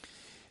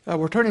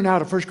We're turning now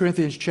to 1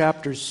 Corinthians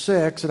chapter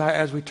 6, and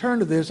as we turn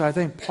to this, I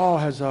think Paul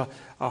has a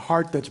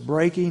heart that's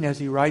breaking as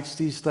he writes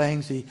these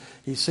things.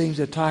 He seems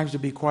at times to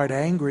be quite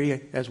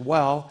angry as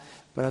well,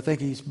 but I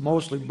think he's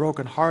mostly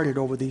brokenhearted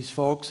over these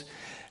folks.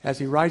 As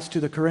he writes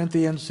to the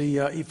Corinthians,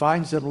 he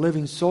finds them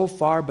living so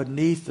far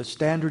beneath the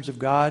standards of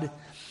God,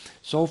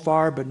 so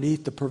far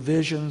beneath the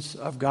provisions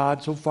of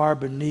God, so far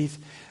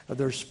beneath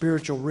their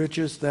spiritual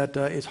riches that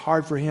it's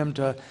hard for him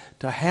to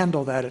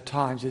handle that at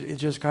times. It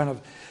just kind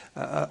of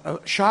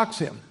shocks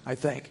him, I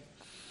think.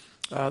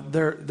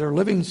 They're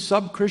living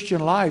sub-Christian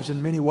lives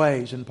in many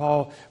ways, and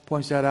Paul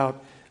points that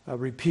out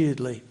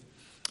repeatedly.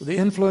 The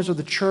influence of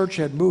the church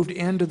had moved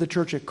into the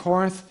church at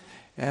Corinth,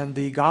 and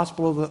the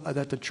gospel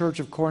that the church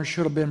of Corinth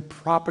should have been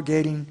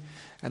propagating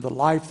and the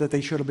life that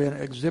they should have been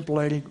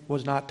exemplating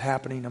was not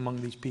happening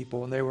among these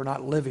people, and they were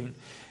not living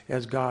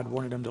as God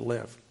wanted them to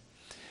live.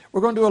 We're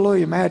going to do a little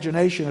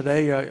imagination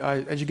today.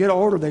 As you get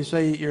older, they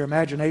say your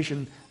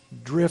imagination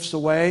drifts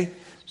away.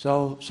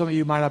 So some of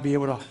you might not be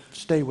able to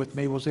stay with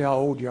me. We'll see how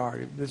old you are.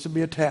 This will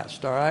be a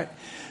test, all right?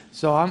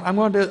 So I'm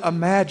going to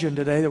imagine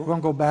today that we're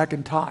going to go back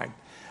in time.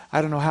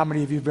 I don't know how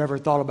many of you have ever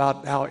thought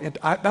about how...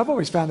 I've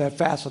always found that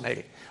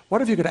fascinating.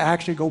 What if you could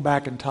actually go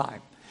back in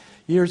time?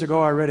 Years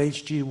ago, I read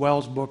H.G.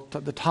 Wells' book,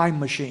 The Time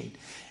Machine,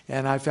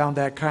 and I found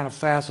that kind of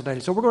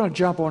fascinating. So we're going to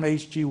jump on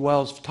H.G.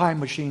 Wells' Time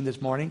Machine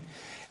this morning,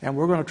 and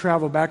we're going to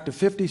travel back to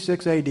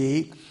 56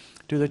 A.D.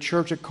 to the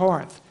church at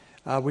Corinth.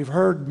 We've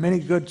heard many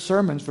good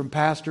sermons from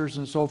pastors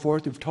and so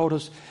forth who've told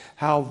us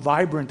how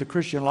vibrant the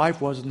Christian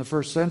life was in the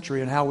first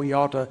century and how we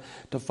ought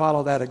to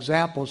follow that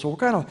example. So we're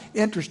kind of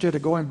interested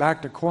in going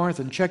back to Corinth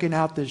and checking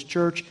out this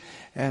church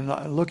and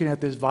looking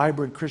at this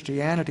vibrant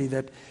Christianity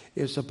that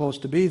is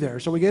supposed to be there.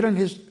 So we get in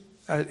his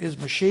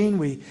machine,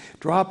 we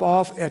drop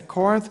off at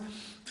Corinth,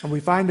 and we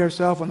find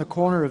ourselves on the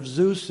corner of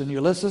Zeus and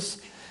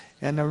Ulysses.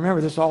 And remember,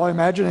 this is all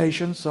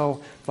imagination,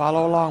 so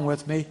follow along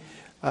with me.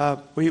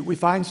 We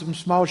find some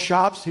small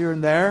shops here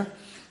and there.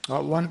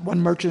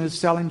 One merchant is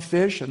selling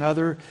fish.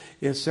 Another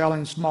is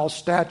selling small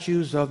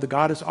statues of the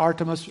goddess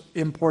Artemis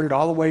imported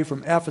all the way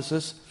from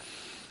Ephesus.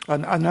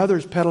 Another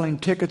is peddling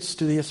tickets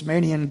to the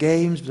Isthmian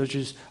Games, which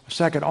is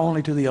second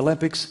only to the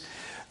Olympics.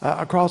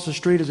 Across the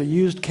street is a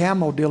used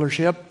camel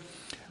dealership.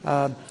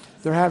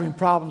 They're having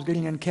problems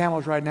getting in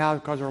camels right now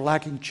because they're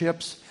lacking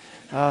chips.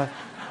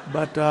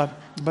 But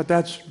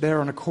that's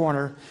there in the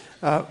corner.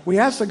 We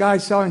asked the guy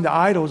selling the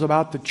idols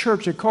about the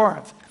church at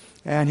Corinth,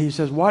 and he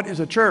says, "What is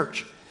a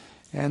church?"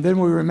 And then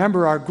we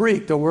remember our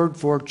Greek. The word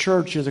for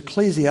church is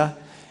ecclesia,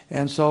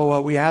 and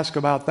so we asked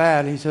about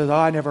that. He says, "Oh,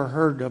 I never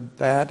heard of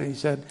that." I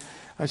said,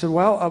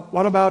 "Well,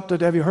 what about?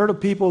 Have you heard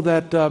of people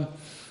that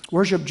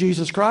worship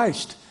Jesus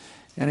Christ?"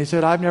 And he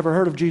said, "I've never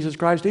heard of Jesus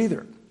Christ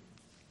either."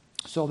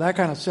 So that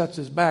kind of sets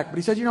us back. But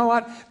he said, "You know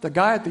what? The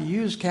guy at the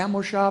used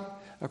camel shop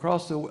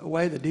across the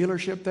way, the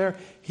dealership there,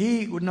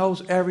 he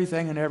knows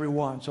everything and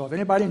everyone. So if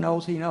anybody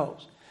knows, he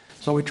knows."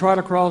 So we trot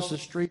across the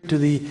street to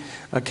the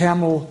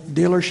camel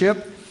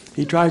dealership.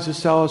 He tries to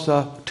sell us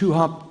a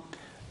 2-hump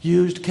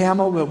used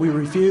camel, but we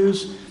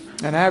refuse.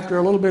 And after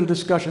a little bit of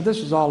discussion, this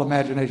is all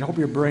imagination. I hope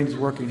your brain's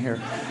working here.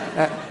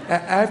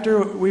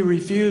 After we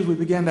refused, we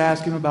began to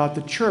ask him about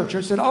the church.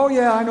 I said, "Oh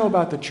yeah, I know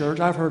about the church.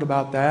 I've heard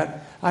about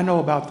that. I know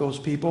about those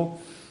people."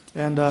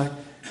 And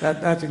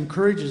that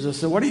encourages us.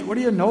 So what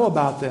do you know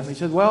about them? He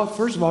said, "Well,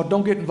 first of all,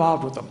 don't get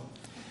involved with them."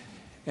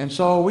 And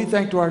so we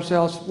think to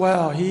ourselves,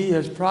 well, he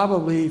is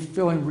probably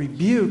feeling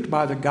rebuked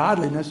by the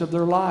godliness of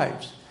their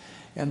lives.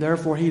 And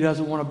therefore he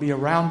doesn't want to be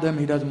around them.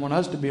 He doesn't want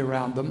us to be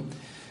around them.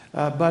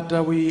 But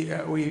as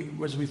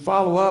we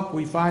follow up,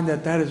 we find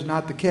that is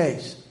not the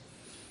case.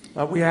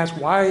 We ask,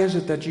 "Why is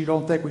it that you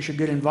don't think we should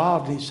get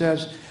involved?" He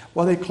says,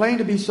 "Well, they claim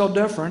to be so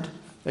different.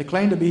 They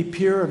claim to be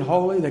pure and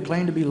holy. They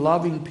claim to be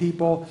loving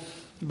people.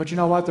 But you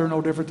know what? They're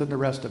no different than the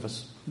rest of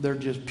us. They're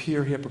just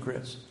pure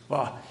hypocrites."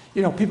 Well,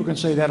 people can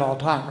say that all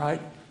the time, right?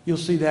 You'll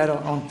see that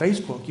on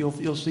Facebook.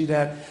 You'll see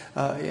that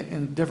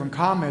in different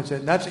comments.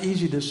 And that's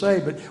easy to say,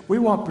 but we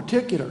want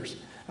particulars.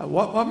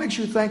 What makes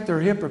you think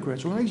they're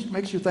hypocrites? What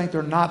makes you think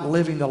they're not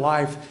living the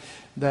life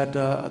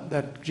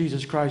that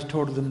Jesus Christ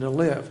told them to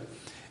live?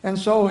 And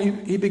so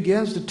he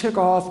begins to tick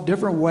off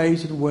different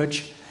ways in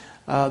which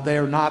they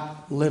are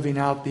not living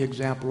out the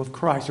example of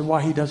Christ and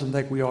why he doesn't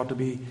think we ought to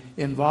be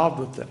involved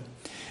with them.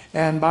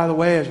 And by the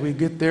way, as we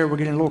get there, we're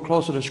getting a little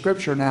closer to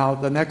Scripture now.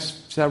 The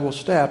next several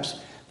steps,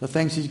 the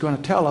things he's going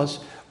to tell us,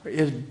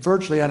 is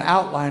virtually an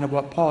outline of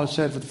what Paul has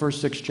said for the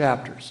first 6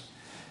 chapters.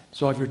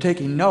 So if you're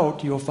taking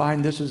note, you'll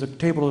find this is a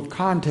table of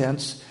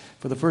contents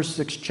for the first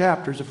 6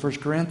 chapters of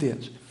 1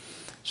 Corinthians.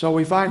 So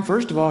we find,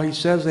 first of all, he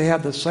says they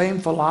have the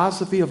same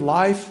philosophy of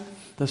life,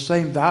 the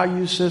same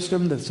value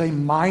system, the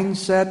same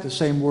mindset, the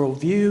same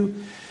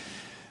worldview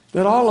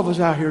that all of us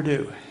out here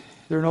do.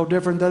 They're no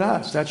different than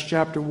us. That's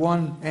chapter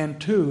 1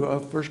 and 2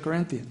 of 1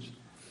 Corinthians.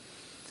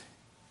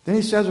 Then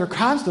he says they're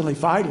constantly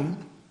fighting.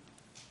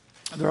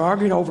 They're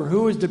arguing over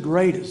who is the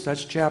greatest.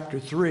 That's chapter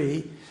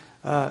 3.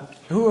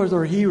 Who are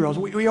their heroes?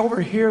 We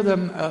overhear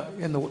them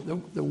in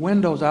the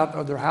windows out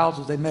of their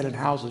houses. They met in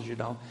houses,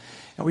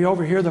 And we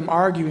overhear them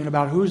arguing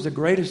about who's the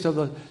greatest of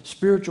the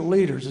spiritual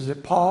leaders. Is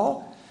it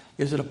Paul?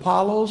 Is it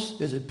Apollos?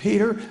 Is it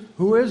Peter?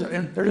 Who is it?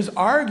 And they're just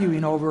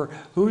arguing over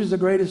who's the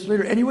greatest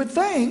leader. And you would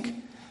think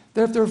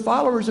that if they're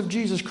followers of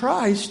Jesus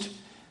Christ,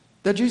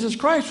 that Jesus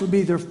Christ would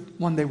be the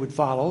one they would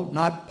follow,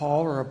 not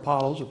Paul or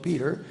Apollos or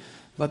Peter.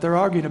 But they're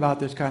arguing about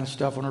this kind of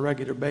stuff on a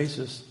regular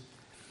basis.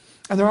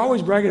 And they're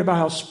always bragging about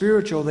how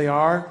spiritual they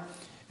are,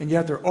 and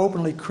yet they're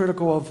openly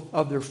critical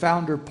of their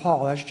founder,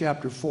 Paul. That's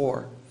chapter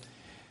 4.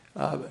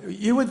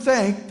 You would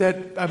think that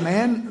a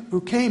man who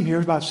came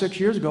here about 6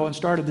 years ago and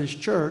started this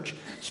church,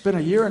 spent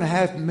a year and a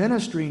half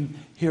ministering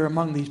here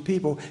among these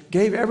people,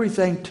 gave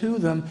everything to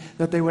them,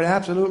 that they would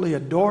absolutely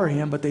adore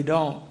him, but they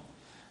don't.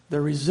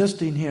 They're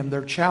resisting him,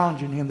 they're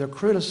challenging him, they're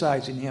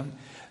criticizing him.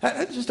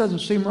 That just doesn't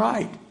seem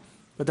right.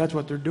 But that's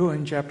what they're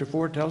doing. Chapter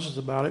 4 tells us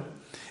about it.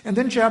 And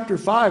then chapter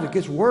 5, it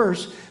gets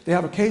worse. They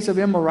have a case of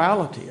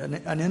immorality,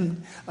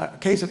 a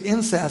case of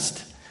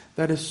incest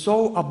that is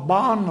so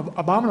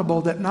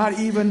abominable that not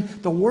even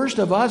the worst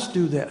of us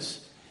do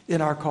this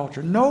in our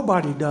culture.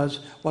 Nobody does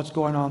what's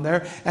going on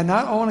there. And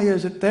not only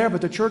is it there,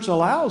 but the church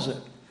allows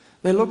it.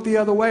 They look the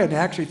other way and they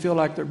actually feel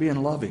like they're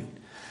being loving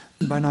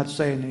by not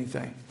saying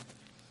anything.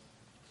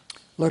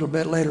 A little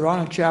bit later on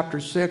in chapter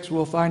 6,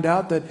 we'll find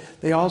out that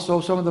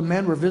some of the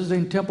men were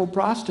visiting temple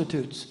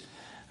prostitutes.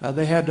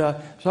 They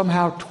had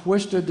somehow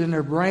twisted in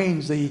their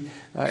brains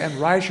and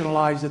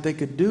rationalized that they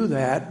could do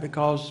that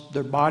because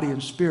their body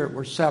and spirit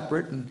were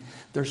separate, and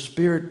their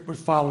spirit was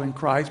following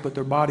Christ, but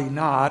their body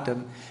not,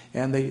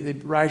 and they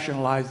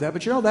rationalized that.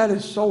 But that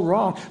is so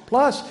wrong.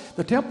 Plus,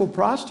 the temple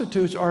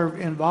prostitutes are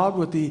involved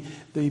with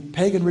the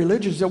pagan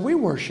religions that we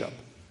worship,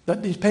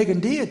 these pagan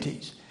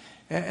deities.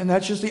 And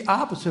that's just the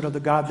opposite of the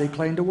God they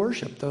claim to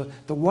worship,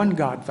 the one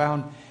God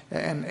found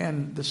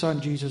and the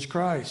Son, Jesus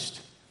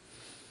Christ.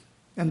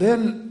 And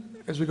then,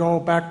 as we go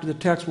back to the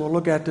text we'll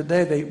look at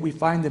today, we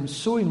find them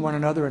suing one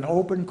another in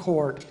open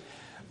court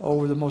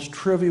over the most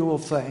trivial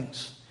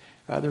things.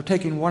 They're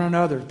taking one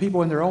another,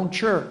 people in their own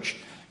church,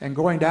 and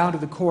going down to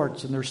the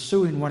courts, and they're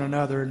suing one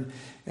another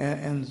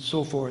and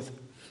so forth.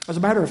 As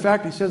a matter of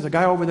fact, he says the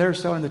guy over there is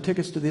selling the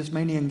tickets to the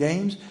Isthmian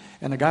Games,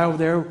 and the guy over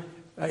there,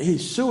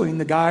 he's suing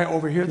the guy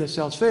over here that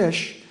sells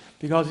fish,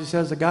 because he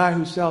says the guy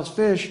who sells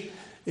fish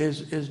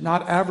is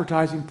not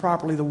advertising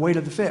properly the weight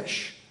of the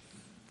fish.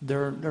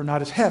 They're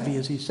not as heavy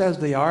as he says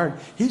they are. And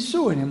he's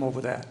suing him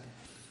over that.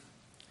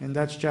 And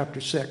that's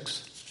chapter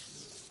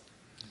 6.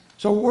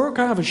 So we're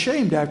kind of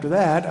ashamed after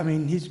that. I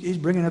mean, he's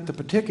bringing up the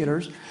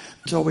particulars.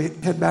 So we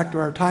head back to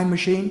our time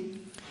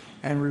machine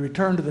and we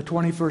return to the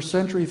 21st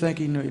century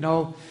thinking,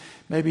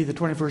 maybe the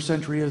 21st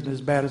century isn't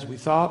as bad as we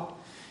thought.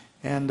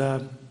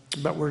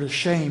 But we're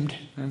ashamed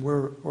and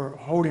we're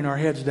holding our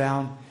heads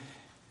down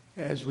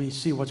as we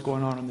see what's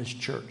going on in this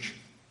church.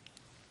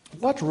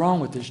 What's wrong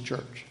with this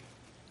church?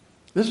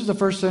 This is the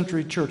first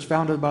century church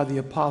founded by the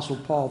Apostle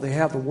Paul. They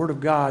have the Word of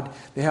God.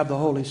 They have the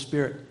Holy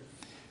Spirit.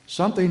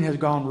 Something has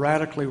gone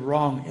radically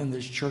wrong in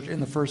this church in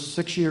the first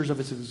 6 years of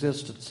its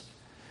existence.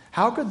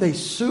 How could they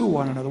sue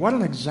one another? What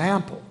an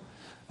example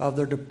of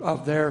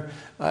their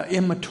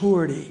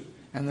immaturity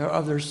and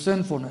of their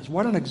sinfulness.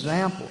 What an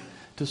example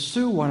to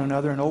sue one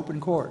another in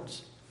open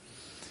courts.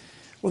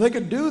 Well, they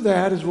could do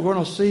that, as we're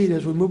going to see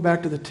as we move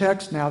back to the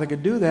text now. They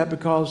could do that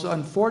because,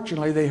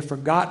 unfortunately, they have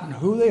forgotten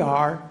who they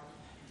are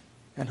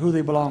and who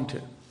they belong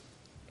to.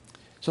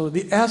 So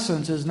the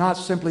essence is not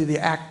simply the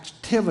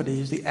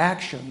activities, the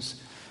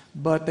actions,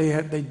 but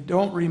they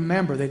don't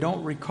remember, they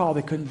don't recall.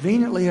 They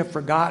conveniently have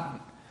forgotten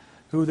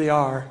who they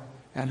are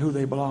and who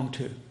they belong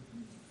to.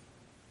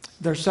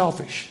 They're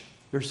selfish.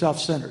 They're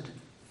self-centered.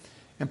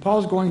 And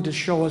Paul's going to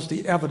show us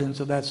the evidence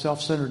of that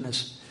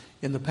self-centeredness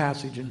in the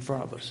passage in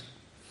front of us.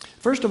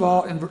 First of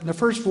all, in the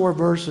first 4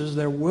 verses,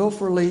 they're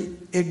willfully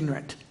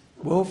ignorant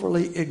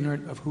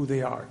of who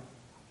they are.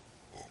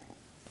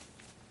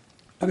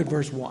 Look at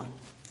verse 1.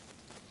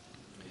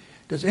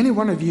 Does any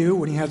one of you,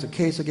 when he has a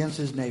case against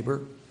his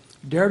neighbor,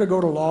 dare to go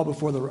to law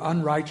before the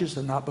unrighteous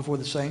and not before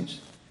the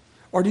saints?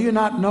 Or do you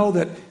not know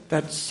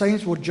that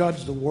saints will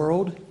judge the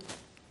world?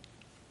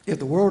 If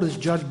the world is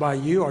judged by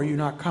you, are you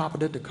not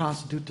competent to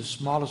constitute the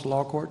smallest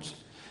law courts?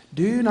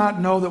 Do you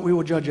not know that we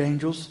will judge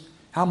angels?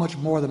 How much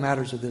more the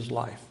matters of this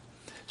life?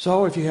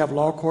 So if you have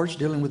law courts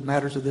dealing with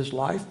matters of this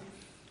life,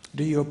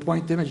 do you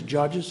appoint them as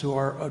judges who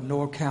are of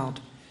no account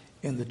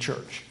in the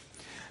church?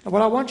 Now,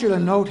 what I want you to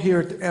note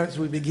here as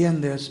we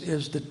begin this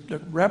is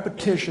the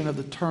repetition of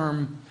the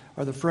term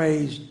or the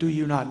phrase, do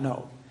you not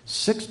know?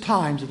 6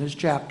 times in this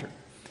chapter,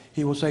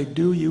 he will say,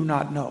 do you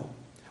not know?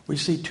 We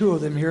see 2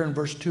 of them here in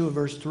verse 2 and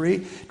verse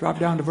 3. Drop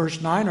down to verse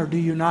 9, or do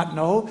you not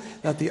know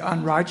that the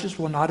unrighteous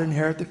will not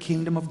inherit the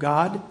kingdom of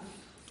God?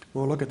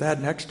 We'll look at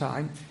that next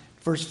time.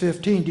 Verse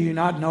 15, do you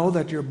not know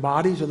that your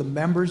bodies are the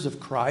members of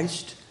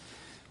Christ?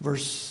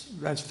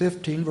 That's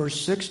 15.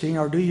 Verse 16,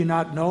 or do you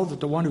not know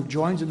that the one who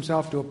joins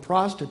himself to a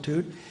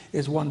prostitute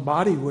is one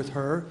body with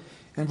her?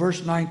 And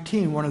verse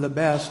 19, one of the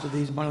best of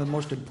these, one of the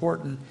most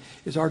important,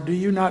 is, or do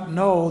you not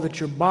know that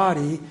your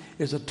body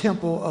is a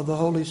temple of the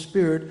Holy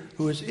Spirit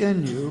who is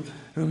in you,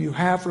 whom you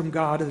have from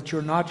God, that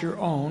you're not your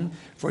own,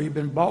 for you've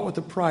been bought with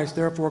a price.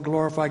 Therefore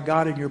glorify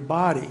God in your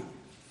body.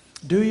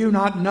 Do you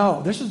not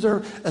know? This is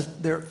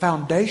their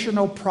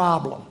foundational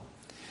problem.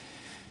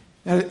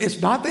 Now,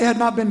 it's not they had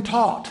not been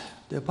taught.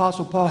 The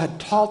Apostle Paul had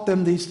taught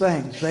them these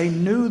things. They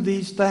knew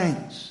these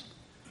things.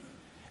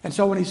 And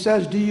so when he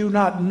says, do you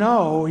not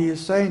know, he is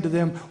saying to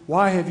them,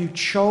 why have you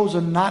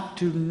chosen not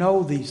to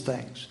know these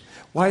things?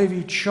 Why have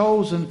you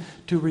chosen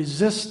to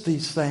resist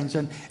these things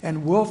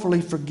and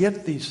willfully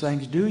forget these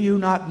things? Do you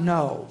not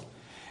know?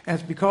 And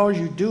it's because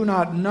you do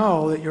not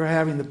know that you're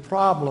having the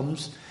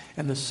problems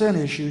and the sin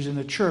issues in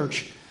the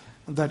church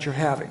that you're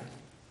having.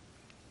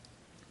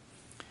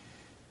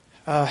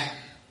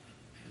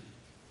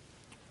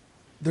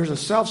 There's a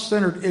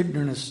self-centered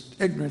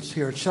ignorance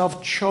here,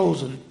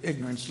 self-chosen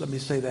ignorance, let me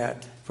say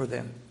that for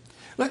them.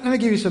 Let me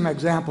give you some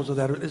examples of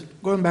that.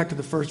 Going back to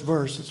the first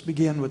verse, let's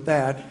begin with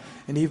that,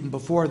 and even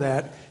before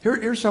that.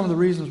 Here's some of the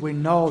reasons we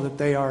know that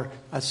they are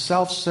a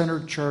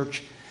self-centered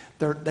church.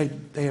 They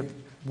have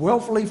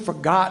willfully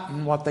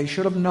forgotten what they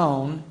should have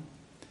known.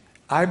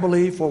 I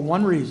believe for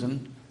one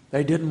reason,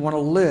 they didn't want to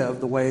live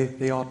the way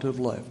they ought to have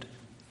lived.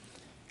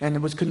 And it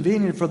was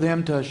convenient for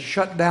them to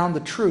shut down the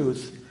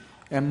truth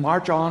and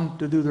march on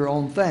to do their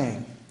own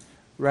thing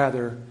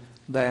rather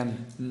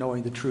than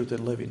knowing the truth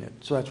and living it.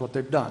 So that's what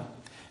they've done.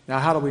 Now,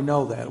 how do we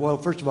know that? Well,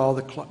 first of all,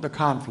 the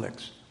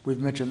conflicts. We've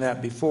mentioned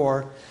that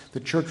before.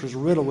 The church was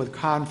riddled with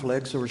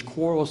conflicts. There was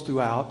quarrels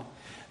throughout.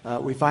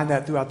 We find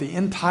that throughout the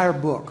entire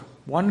book.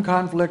 One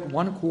conflict,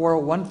 one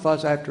quarrel, one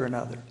fuss after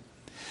another.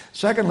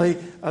 Secondly,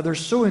 they're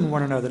suing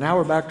one another. Now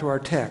we're back to our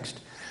text.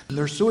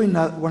 They're suing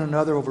one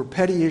another over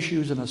petty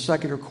issues in a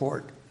secular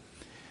court.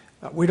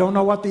 We don't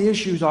know what the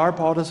issues are.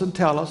 Paul doesn't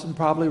tell us, and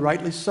probably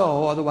rightly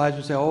so. Otherwise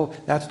we say, oh,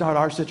 that's not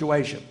our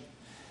situation.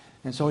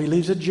 And so he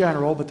leaves it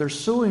general, but they're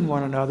suing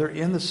one another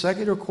in the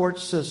secular court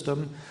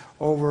system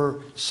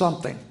over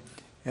something.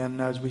 And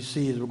as we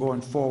see as we're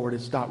going forward,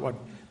 it's not what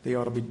they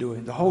ought to be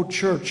doing. The whole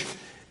church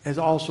has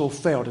also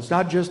failed. It's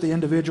not just the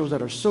individuals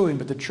that are suing,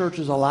 but the church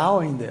is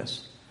allowing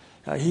this.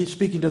 He's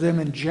speaking to them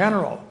in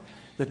general.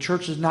 The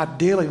church is not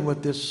dealing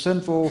with this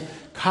sinful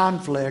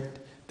conflict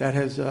that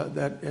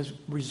has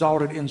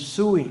resulted in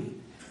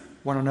suing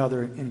one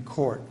another in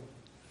court.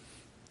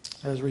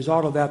 As a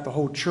result of that, the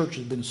whole church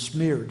has been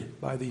smeared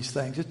by these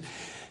things.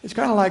 It's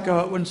kind of like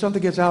when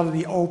something gets out in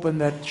the open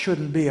that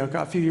shouldn't be.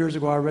 A few years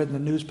ago, I read in the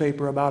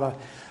newspaper about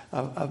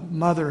a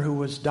mother who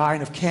was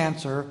dying of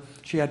cancer.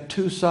 She had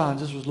two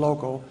sons. This was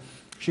local.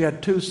 She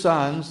had two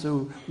sons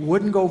who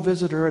wouldn't go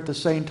visit her at the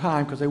same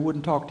time because they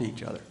wouldn't talk to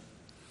each other.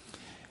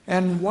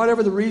 And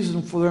whatever the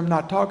reason for them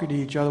not talking to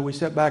each other, we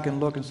sit back and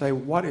look and say,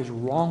 what is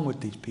wrong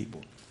with these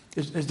people?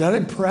 Does that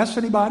impress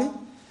anybody?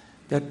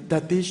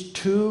 That these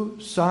two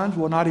sons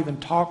will not even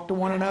talk to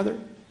one another?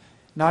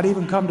 Not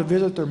even come to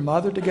visit their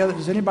mother together?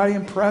 Is anybody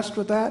impressed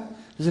with that?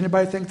 Does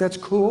anybody think that's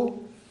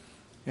cool?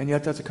 And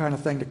yet that's the kind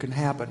of thing that can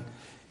happen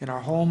in our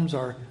homes,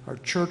 our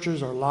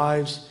churches, our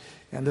lives,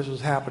 and this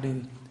was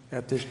happening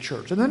at this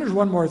church. And then there's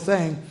one more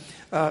thing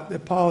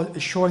that Paul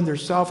is showing their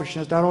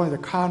selfishness, not only the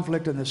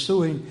conflict and the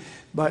suing,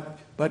 but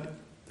the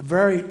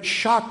very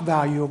shock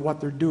value of what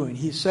they're doing.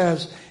 He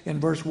says in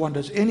verse 1,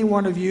 does any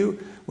one of you,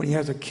 when he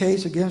has a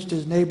case against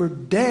his neighbor,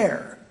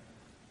 dare?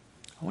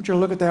 I want you to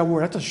look at that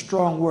word. That's a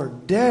strong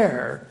word.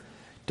 Dare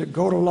to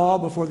go to law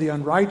before the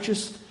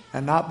unrighteous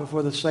and not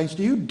before the saints.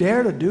 Do you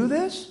dare to do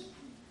this?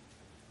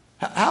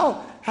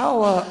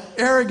 How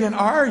arrogant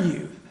are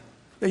you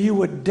that you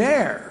would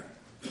dare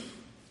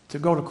to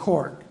go to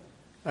court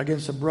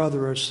against a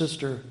brother or a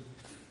sister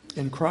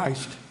in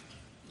Christ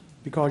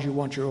because you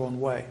want your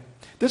own way?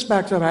 This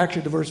backs up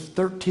actually to verse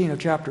 13 of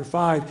chapter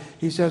 5.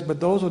 He says, but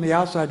those on the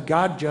outside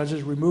God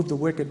judges, remove the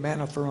wicked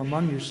man from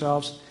among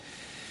yourselves.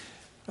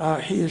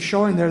 He is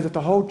showing there that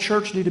the whole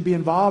church need to be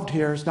involved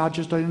here. It's not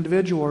just an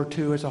individual or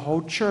two. It's a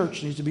whole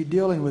church needs to be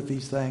dealing with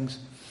these things.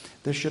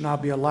 This should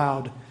not be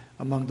allowed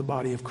among the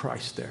body of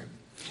Christ there.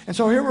 And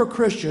so here were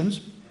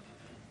Christians.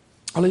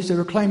 At least they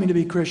were claiming to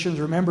be Christians.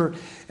 Remember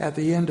at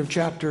the end of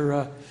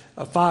chapter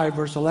 5,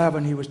 verse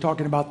 11, he was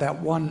talking about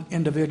that one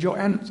individual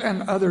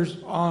and others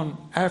on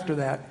after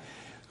that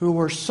who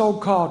were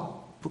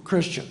so-called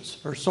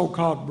Christians or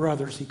so-called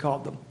brothers, he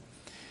called them.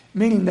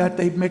 Meaning that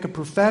they make a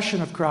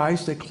profession of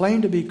Christ, they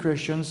claim to be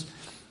Christians,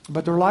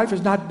 but their life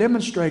is not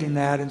demonstrating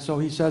that. And so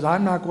he says,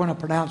 I'm not going to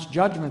pronounce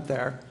judgment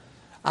there.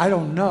 I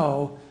don't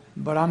know,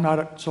 but I'm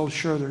not so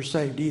sure they're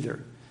saved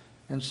either.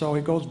 And so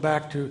he goes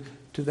back to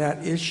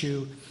that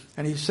issue.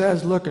 And he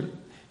says, look,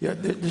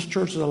 this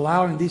church is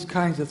allowing these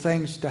kinds of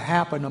things to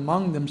happen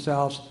among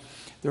themselves.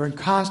 They're in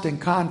constant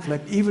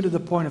conflict, even to the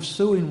point of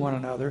suing one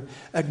another,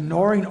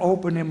 ignoring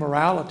open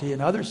immorality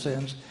and other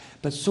sins,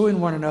 but suing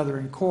one another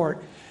in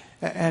court.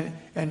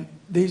 And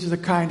these are the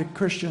kind of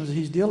Christians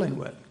he's dealing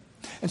with.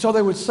 And so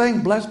they would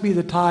sing, blessed be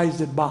the ties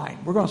that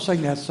bind. We're going to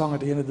sing that song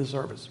at the end of the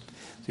service.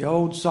 It's the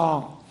old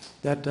song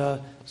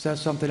that says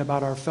something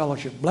about our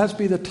fellowship. Blessed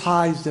be the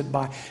ties that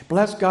bind.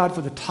 Bless God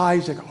for the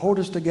ties that hold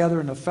us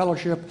together in the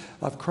fellowship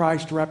of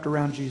Christ wrapped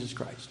around Jesus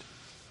Christ.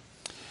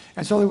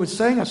 And so they would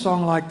sing a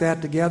song like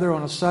that together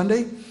on a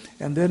Sunday,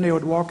 and then they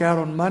would walk out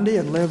on Monday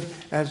and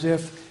live as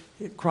if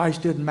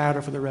Christ didn't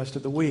matter for the rest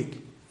of the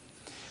week.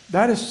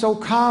 That is so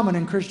common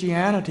in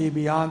Christianity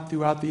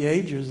throughout the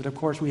ages that, of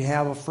course, we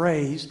have a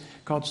phrase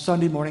called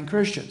Sunday morning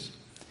Christians.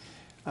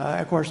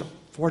 Of course,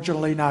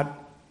 fortunately,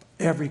 not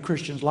every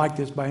Christian's like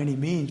this by any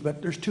means,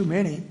 but there's too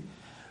many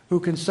who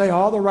can say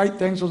all the right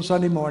things on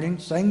Sunday morning,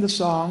 sing the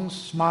songs,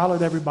 smile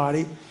at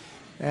everybody,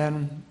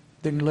 and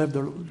then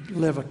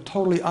live a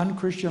totally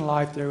unchristian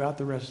life throughout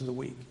the rest of the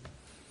week.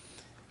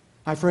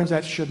 My friends,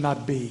 that should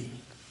not be.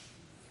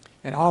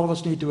 And all of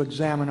us need to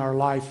examine our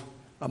life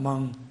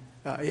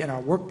in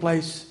our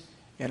workplace,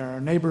 in our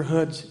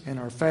neighborhoods, in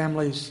our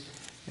families,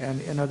 and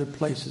in other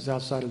places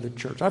outside of the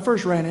church. I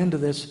first ran into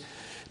this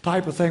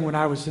type of thing when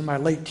I was in my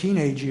late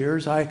teenage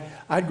years.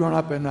 I'd grown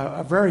up in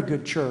a very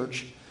good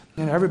church,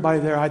 and everybody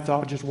there I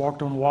thought just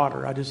walked on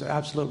water. I just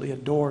absolutely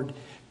adored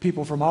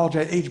people from all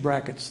age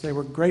brackets. They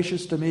were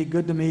gracious to me,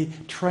 good to me,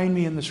 trained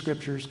me in the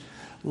Scriptures,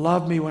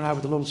 loved me when I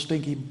was a little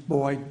stinky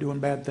boy doing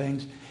bad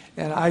things,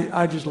 and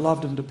I just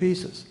loved them to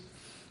pieces.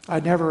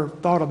 I never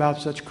thought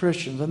about such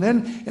Christians. And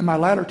then in my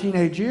latter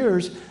teenage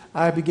years,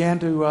 I began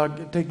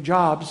to take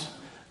jobs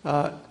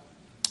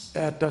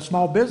at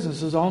small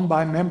businesses owned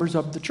by members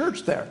of the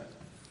church there.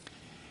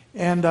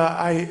 And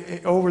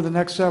over the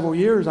next several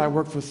years, I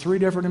worked for 3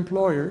 different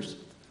employers,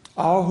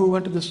 all who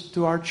went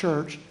to our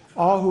church,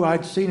 all who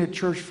I'd seen at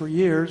church for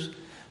years,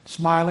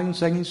 smiling,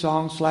 singing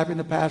songs, slapping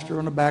the pastor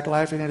on the back,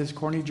 laughing at his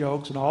corny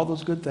jokes and all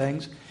those good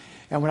things.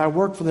 And when I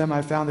worked for them,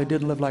 I found they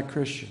didn't live like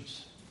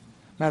Christians.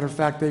 Matter of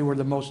fact, they were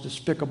the most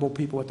despicable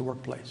people at the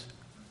workplace.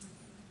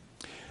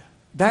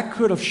 That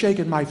could have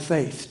shaken my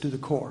faith to the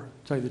core,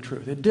 to tell you the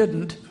truth. It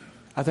didn't,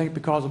 I think,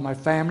 because of my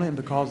family and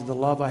because of the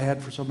love I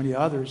had for so many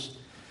others.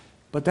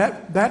 But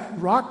that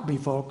rocked me,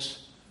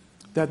 folks,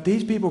 that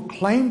these people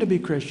claimed to be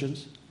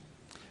Christians,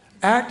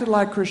 acted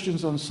like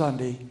Christians on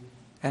Sunday,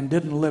 and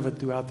didn't live it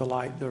throughout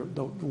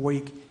the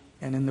week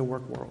and in the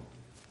work world.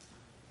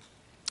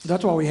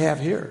 That's what we have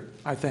here,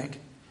 I think.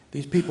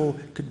 These people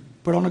could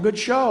put on a good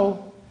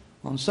show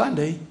on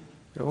Sunday,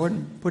 they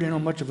wouldn't put in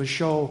on much of a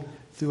show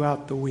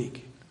throughout the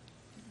week.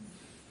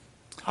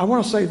 I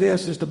want to say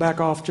this, just to back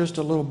off just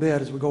a little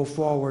bit as we go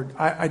forward.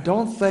 I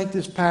don't think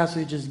this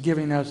passage is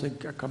giving us a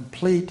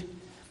complete,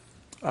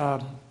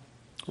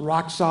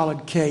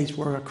 rock-solid case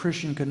where a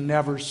Christian can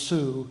never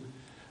sue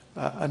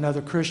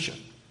another Christian.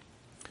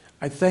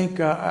 I think,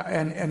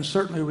 and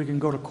certainly we can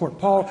go to court.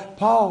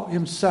 Paul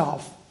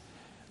himself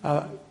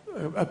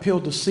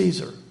appealed to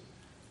Caesar.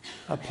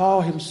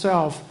 Paul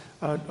himself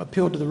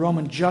appealed to the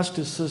Roman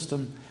justice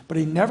system, but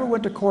he never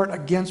went to court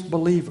against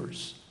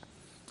believers.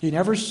 He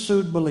never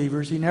sued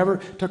believers. He never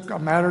took a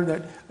matter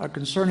that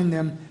concerning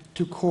them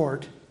to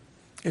court.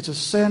 It's a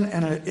sin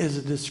and it is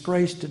a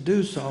disgrace to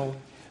do so.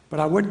 But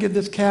I would give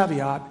this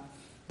caveat.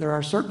 There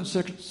are certain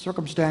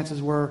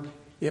circumstances where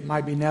it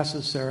might be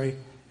necessary,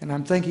 and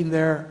I'm thinking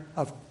there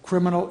of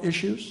criminal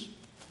issues,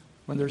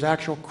 when there's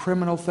actual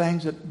criminal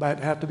things that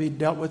have to be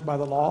dealt with by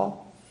the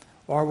law,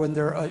 or when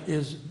there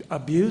is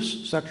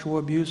abuse, sexual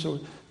abuse, or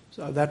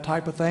that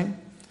type of thing,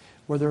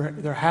 where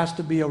there has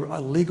to be a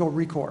legal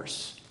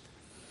recourse.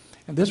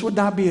 And this would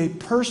not be a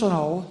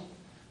personal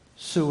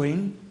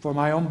suing for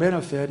my own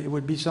benefit. It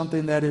would be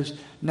something that is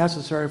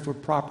necessary for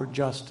proper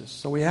justice.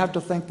 So we have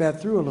to think that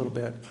through a little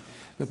bit.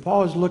 But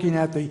Paul is looking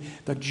at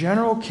the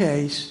general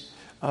case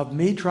of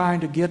me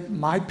trying to get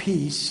my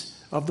piece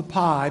of the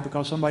pie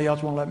because somebody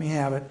else won't let me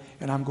have it,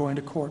 and I'm going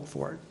to court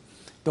for it.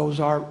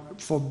 Those are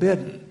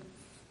forbidden.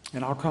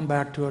 And I'll come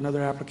back to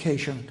another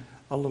application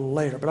a little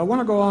later. But I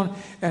want to go on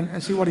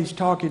and see what he's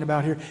talking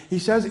about here. He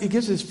says, he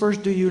gives his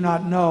first "do you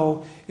not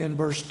know" in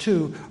verse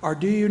 2. Or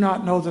do you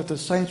not know that the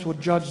saints will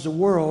judge the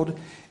world?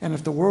 And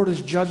if the world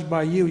is judged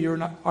by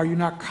you, are you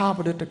not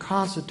competent to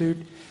constitute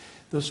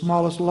the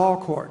smallest law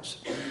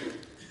courts?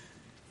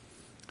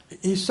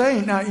 He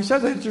says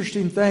an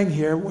interesting thing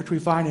here, which we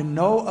find in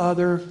no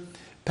other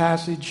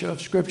passage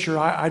of Scripture.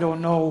 I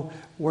don't know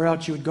where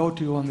else you would go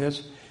to on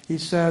this. He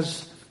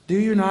says, do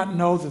you not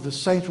know that the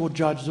saints will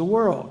judge the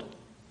world?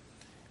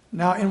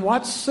 Now, in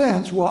what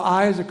sense will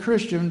I as a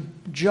Christian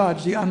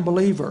judge the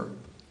unbeliever?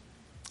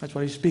 That's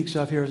what he speaks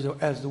of here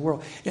as the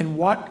world. In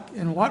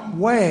what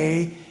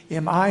way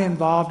am I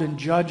involved in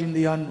judging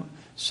the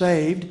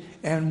unsaved,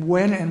 and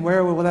when and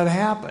where will that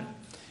happen?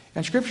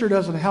 And Scripture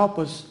doesn't help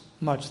us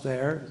much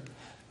there.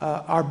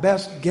 Our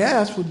best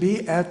guess would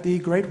be at the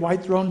great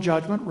white throne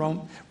judgment,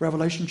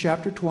 Revelation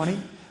chapter 20,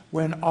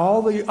 when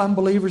all the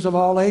unbelievers of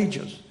all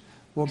ages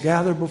will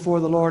gather before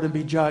the Lord and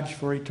be judged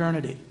for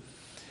eternity.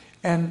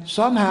 And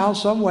somehow,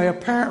 some way,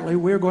 apparently,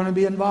 we're going to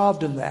be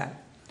involved in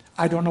that.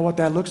 I don't know what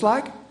that looks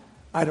like.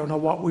 I don't know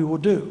what we will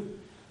do.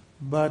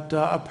 But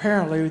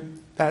apparently,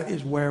 that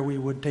is where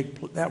would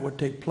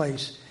take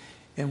place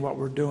in what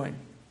we're doing.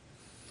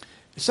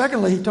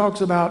 Secondly, he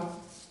talks about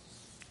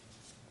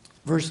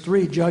verse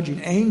 3,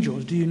 judging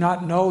angels. Do you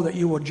not know that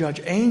you will judge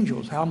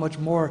angels? How much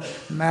more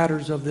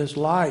matters of this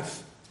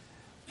life?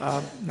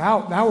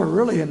 Now we're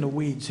really in the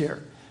weeds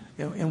here.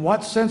 In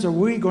what sense are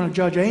we going to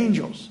judge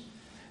angels?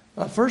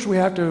 First, we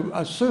have to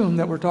assume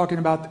that we're talking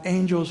about the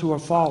angels who are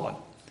fallen.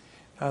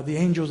 The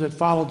angels that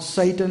followed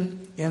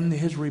Satan in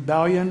his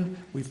rebellion.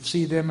 We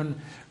see them in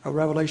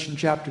Revelation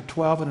chapter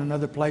 12 and in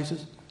other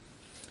places.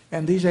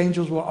 And these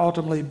angels will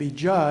ultimately be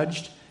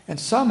judged, and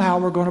somehow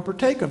we're going to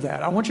partake of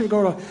that. I want you to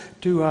go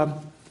to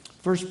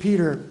 1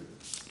 Peter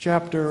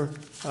chapter,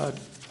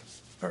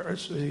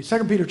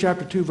 2 Peter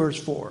chapter 2, verse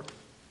 4.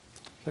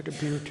 2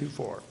 Peter 2,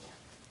 4.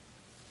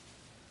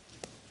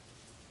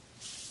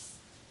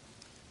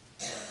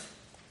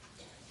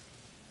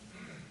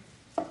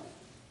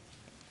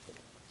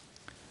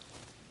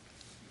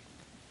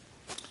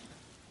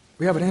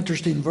 We have an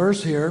interesting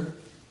verse here.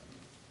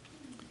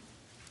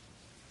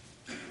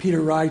 Peter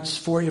writes,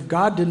 "For if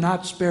God did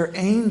not spare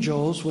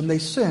angels when they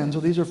sinned," so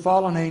these are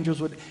fallen angels,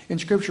 what in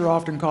Scripture are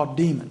often called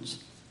demons.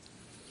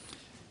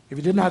 "If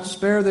he did not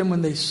spare them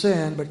when they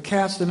sinned, but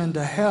cast them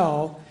into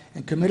hell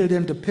and committed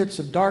them to pits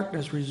of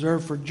darkness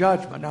reserved for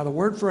judgment." Now the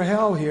word for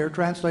hell here,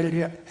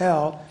 translated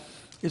hell,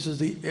 is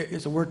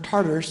the word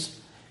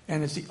Tartarus,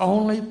 and it's the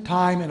only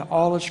time in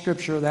all of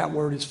Scripture that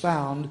word is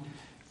found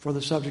for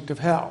the subject of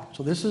hell.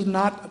 So this is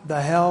not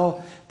the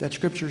hell that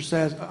Scripture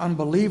says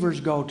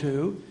unbelievers go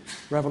to,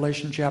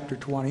 Revelation chapter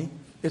 20.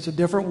 It's a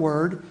different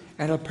word,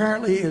 and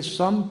apparently is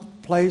some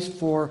place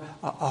for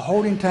a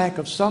holding tank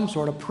of some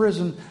sort, a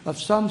prison of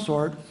some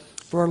sort,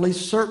 for at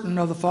least certain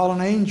of the fallen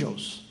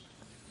angels.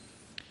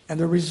 And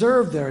they're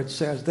reserved there, it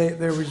says.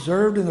 They're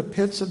reserved in the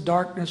pits of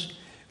darkness,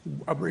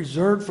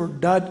 reserved for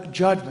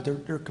judgment.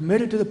 They're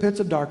committed to the pits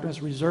of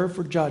darkness, reserved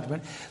for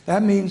judgment.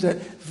 That means that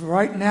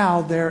right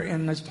now they're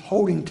in this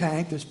holding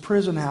tank, this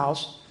prison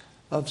house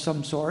of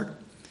some sort.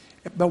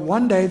 But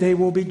one day they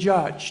will be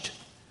judged.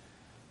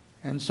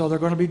 And so they're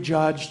going to be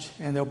judged,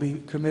 and they'll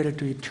be committed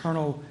to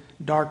eternal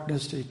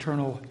darkness, to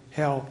eternal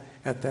hell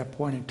at that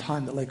point in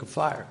time, the lake of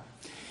fire.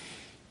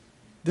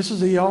 This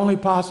is the only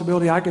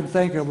possibility I can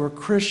think of where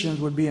Christians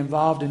would be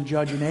involved in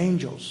judging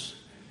angels,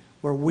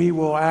 where we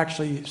will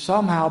actually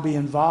somehow be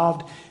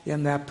involved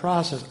in that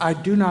process. I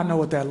do not know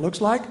what that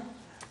looks like.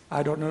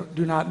 I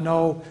do not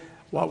know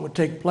what would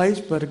take place,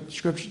 but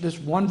Scripture, this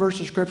one verse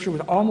of Scripture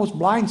almost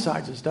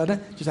blindsides us, doesn't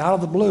it? Just out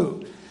of the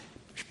blue.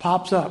 It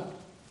pops up.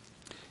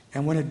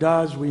 And when it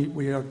does,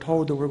 we are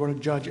told that we're going to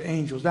judge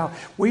angels. Now,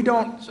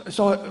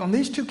 so on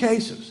these two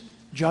cases,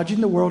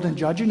 judging the world and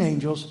judging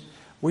angels,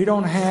 we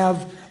don't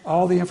have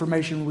all the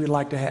information we'd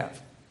like to have.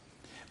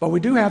 But we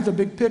do have the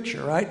big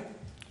picture, right?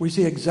 We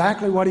see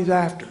exactly what he's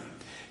after.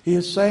 He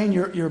is saying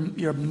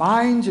your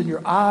minds and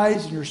your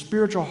eyes and your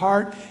spiritual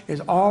heart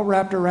is all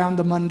wrapped around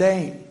the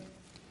mundane,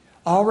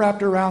 all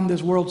wrapped around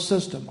this world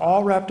system,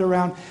 all wrapped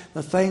around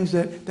the things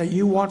that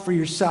you want for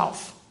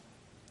yourself.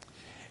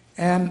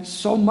 And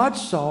so much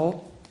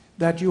so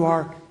that you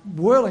are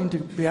willing to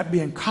be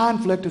in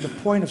conflict to the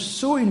point of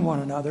suing one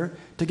another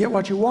to get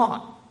what you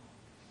want.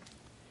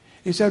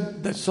 He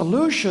said the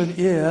solution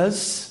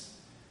is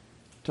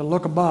to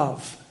look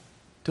above,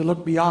 to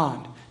look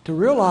beyond, to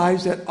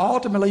realize that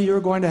ultimately you're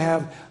going to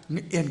have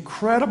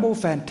incredible,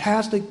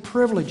 fantastic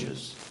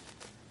privileges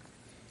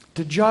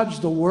to judge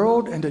the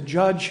world and to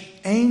judge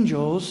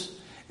angels.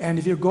 And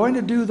if you're going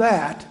to do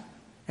that,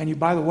 and you,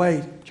 by the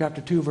way,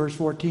 chapter 2, verse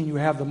 14, you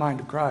have the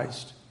mind of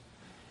Christ.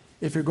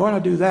 If you're going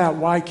to do that,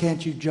 why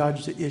can't you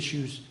judge the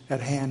issues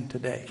at hand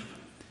today?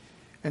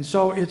 And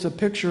so it's a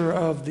picture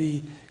of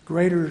the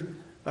greater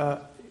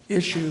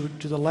issue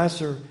to the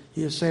lesser.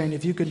 He is saying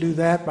if you can do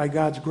that by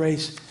God's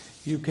grace,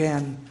 you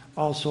can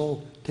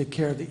also take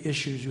care of the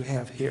issues you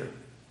have here.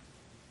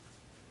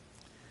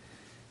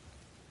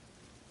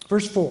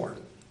 Verse 4,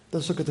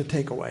 let's look at the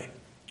takeaway.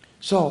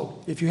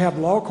 So, if you have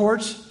law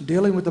courts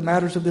dealing with the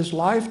matters of this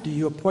life, do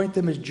you appoint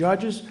them as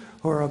judges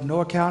who are of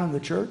no account in the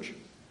church?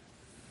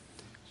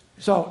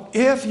 So,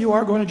 if you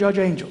are going to judge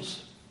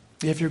angels,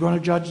 if you're going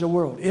to judge the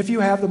world, if you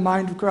have the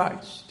mind of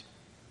Christ,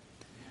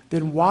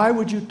 then why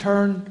would you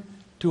turn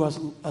to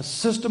a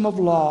system of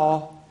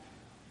law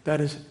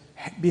that is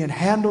being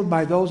handled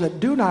by those that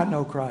do not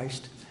know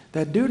Christ,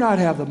 that do not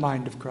have the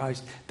mind of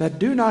Christ, that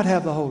do not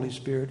have the Holy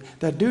Spirit,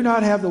 that do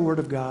not have the Word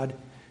of God,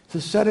 to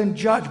set in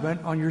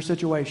judgment on your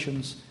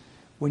situations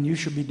when you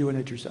should be doing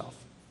it yourself?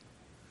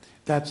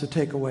 That's the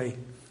takeaway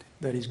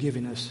that he's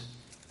giving us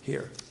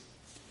here.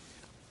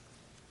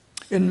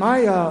 In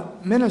my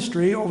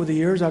ministry over the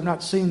years, I've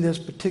not seen this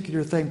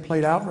particular thing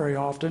played out very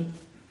often.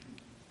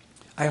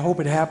 I hope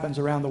it happens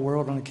around the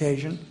world on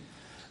occasion.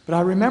 But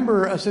I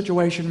remember a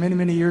situation many,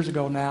 many years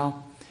ago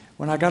now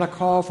when I got a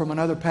call from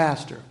another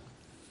pastor.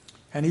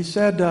 And he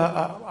said,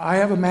 I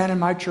have a man in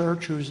my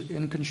church who's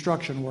in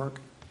construction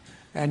work,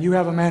 and you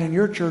have a man in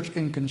your church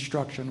in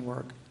construction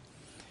work.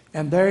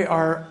 And they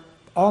are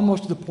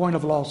almost to the point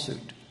of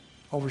lawsuit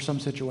over some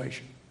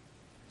situation.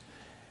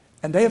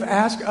 And they have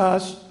asked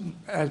us,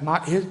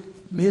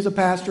 me as a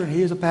pastor and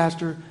he as a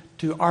pastor,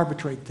 to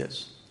arbitrate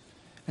this.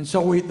 And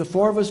so the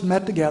four of us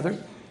met together.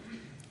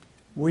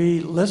 We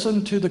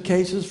listened to the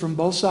cases from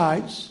both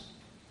sides.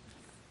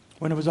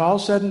 When it was all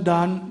said and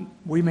done,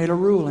 we made a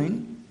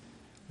ruling.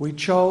 We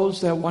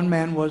chose that one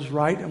man was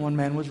right and one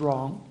man was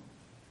wrong.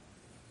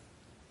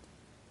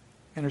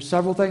 And there's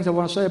several things I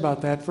want to say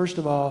about that. First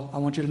of all, I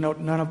want you to note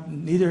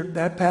neither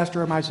that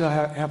pastor or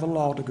myself have a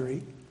law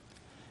degree.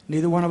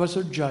 Neither one of us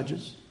are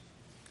judges.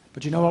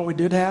 But you know what we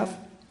did have?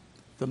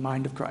 The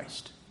mind of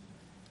Christ.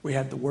 We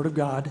had the Word of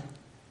God.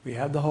 We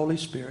had the Holy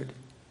Spirit.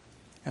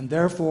 And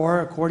therefore,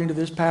 according to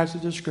this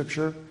passage of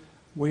Scripture,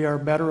 we are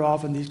better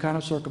off in these kind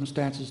of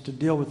circumstances to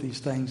deal with these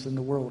things than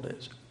the world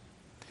is.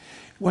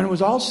 When it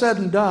was all said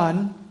and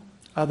done,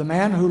 the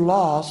man who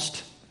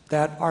lost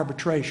that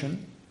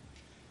arbitration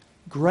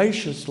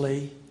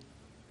graciously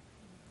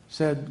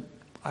said,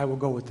 I will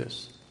go with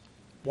this.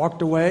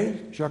 Walked away,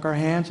 shook our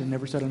hands, and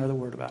never said another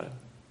word about it.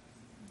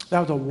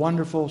 That was a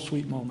wonderful,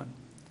 sweet moment.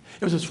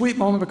 It was a sweet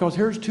moment because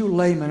here's two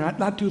laymen,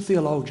 not two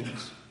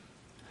theologians,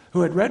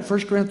 who had read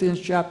 1 Corinthians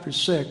chapter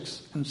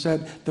 6 and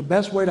said the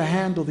best way to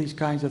handle these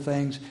kinds of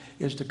things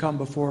is to come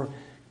before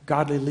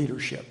godly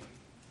leadership.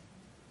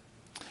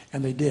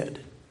 And they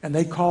did. And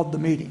they called the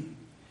meeting.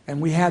 And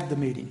we had the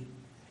meeting.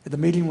 The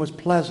meeting was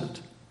pleasant.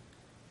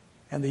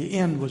 And the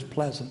end was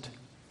pleasant.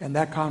 And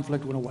that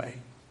conflict went away.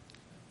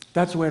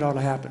 That's the way it ought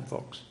to happen,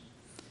 folks.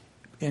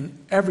 In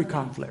every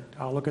conflict.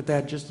 I'll look at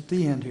that just at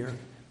the end here.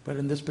 But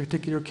in this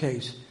particular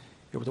case,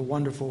 it was a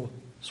wonderful,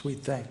 sweet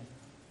thing.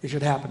 It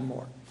should happen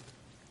more.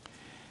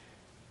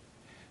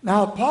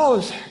 Now, Paul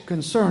is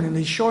concerned, and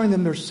he's showing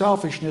them their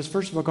selfishness,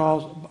 first of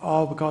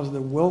all, because of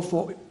their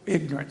willful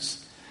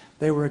ignorance.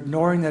 They were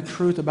ignoring that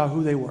truth about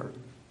who they were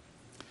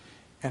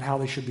and how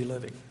they should be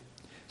living.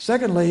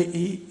 Secondly,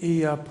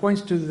 he points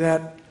to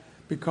that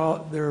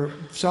because their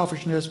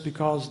selfishness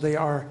because they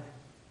are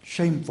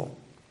shameful.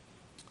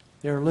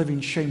 They are living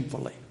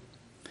shamefully.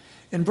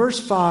 In verse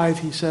 5,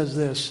 he says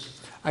this,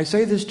 I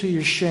say this to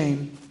your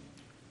shame.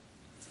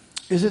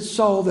 Is it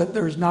so that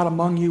there is not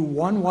among you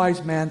one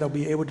wise man that will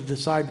be able to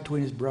decide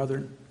between his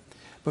brethren?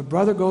 But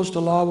brother goes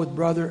to law with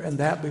brother, and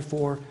that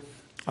before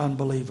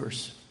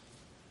unbelievers.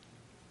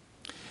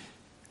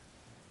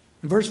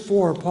 In verse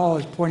 4, Paul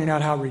is pointing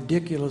out how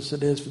ridiculous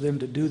it is for them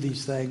to do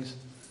these things.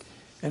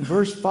 In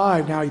verse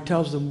 5, now he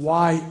tells them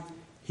why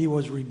he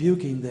was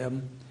rebuking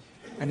them.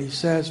 And he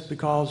says,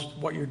 because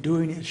what you're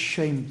doing is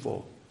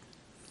shameful.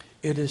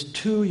 It is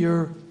to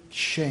your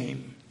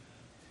shame.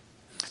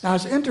 Now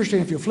it's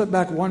interesting, if you flip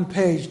back one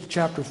page to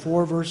chapter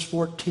 4, verse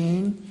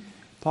 14,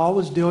 Paul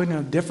was dealing in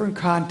a different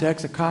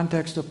context, a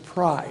context of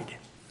pride.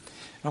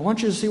 I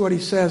want you to see what he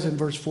says in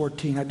verse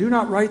 14. I do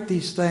not write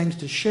these things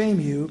to shame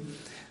you,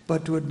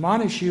 but to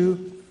admonish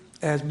you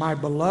as my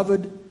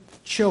beloved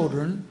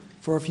children.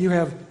 For if you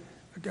have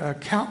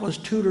countless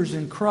tutors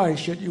in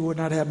Christ, yet you would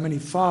not have many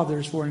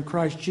fathers, for in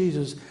Christ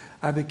Jesus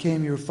I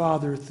became your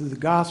father through the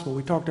gospel.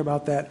 We talked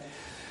about that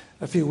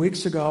a few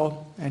weeks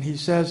ago, and he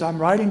says,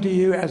 I'm writing to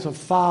you as a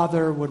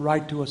father would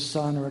write to a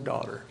son or a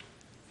daughter.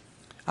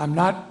 I'm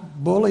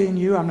not bullying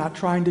you. I'm not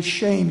trying to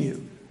shame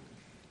you.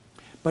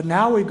 But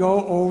now we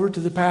go over to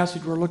the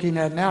passage we're looking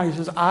at now. He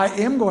says, I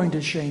am going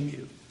to shame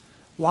you.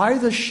 Why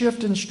the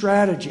shift in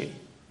strategy?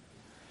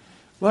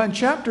 Well, in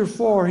chapter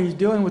 4, he's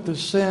dealing with the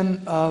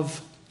sin of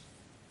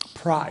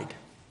pride.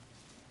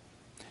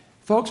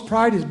 Folks,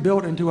 pride is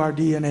built into our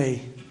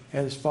DNA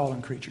as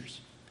fallen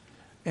creatures.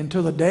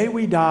 Until the day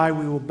we die,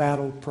 we will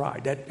battle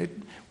pride.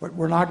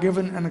 We're not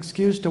given an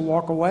excuse to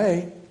walk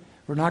away.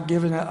 We're not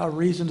given a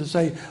reason to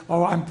say,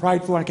 oh, I'm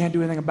prideful, I can't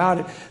do anything about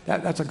it.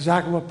 That's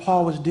exactly what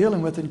Paul was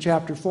dealing with in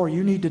chapter 4.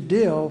 You need to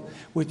deal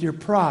with your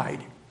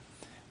pride.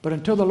 But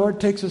until the Lord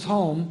takes us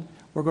home,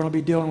 we're going to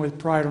be dealing with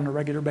pride on a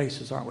regular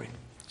basis, aren't we?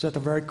 It's at the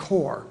very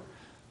core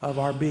of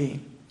our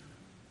being.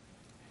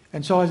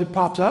 And so as it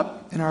pops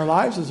up in our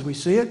lives, as we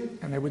see it,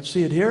 and they would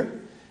see it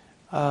here,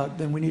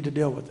 then we need to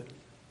deal with it.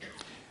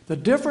 The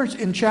difference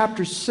in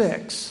chapter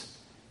 6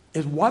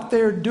 is what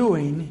they're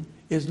doing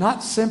is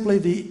not simply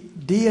the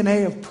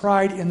DNA of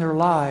pride in their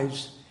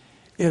lives.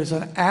 It is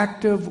an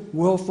active,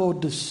 willful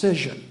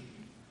decision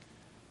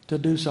to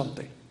do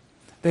something.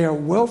 They are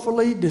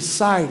willfully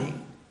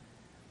deciding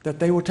that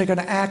they will take an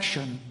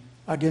action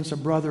against a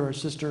brother or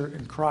sister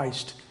in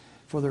Christ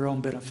for their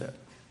own benefit.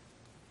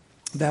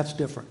 That's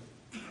different.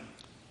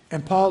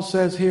 And Paul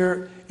says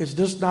here, it's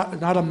just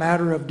not a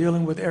matter of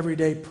dealing with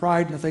everyday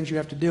pride and the things you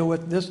have to deal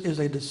with. This is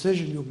a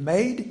decision you've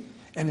made,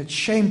 and it's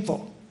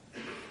shameful.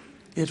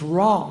 It's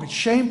wrong. It's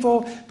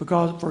shameful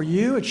because for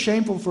you, it's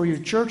shameful for your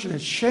church, and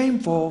it's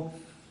shameful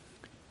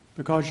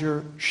because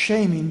you're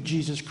shaming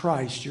Jesus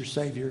Christ, your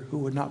Savior, who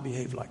would not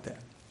behave like that.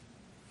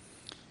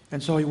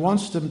 And so he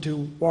wants them to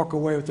walk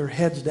away with their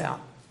heads down.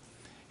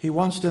 He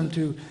wants them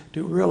to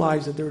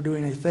realize that they're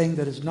doing a thing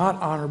that is not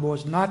honorable,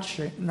 is not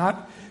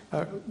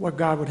what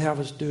God would have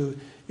us do,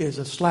 is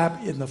a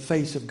slap in the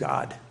face of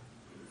God.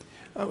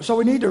 So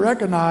we need to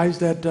recognize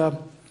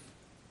that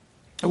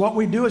what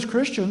we do as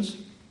Christians,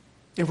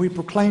 if we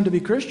proclaim to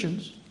be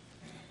Christians,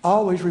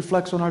 always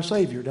reflects on our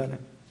Savior, doesn't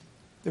it?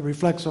 It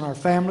reflects on our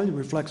family, it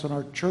reflects on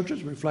our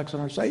churches, it reflects on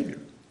our Savior.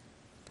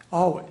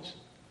 Always.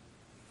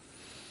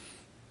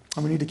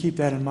 And we need to keep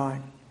that in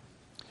mind.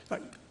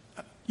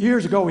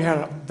 Years ago, we had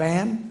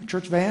a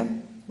church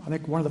van, I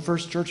think one of the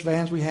first church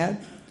vans we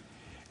had.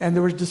 And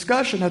there was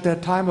discussion at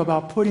that time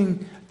about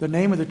putting the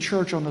name of the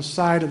church on the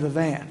side of the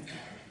van.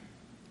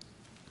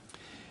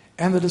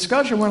 And the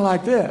discussion went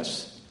like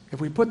this.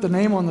 If we put the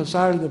name on the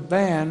side of the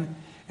van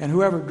and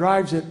whoever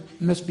drives it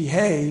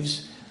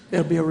misbehaves,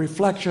 it'll be a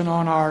reflection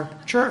on our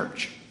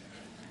church.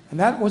 And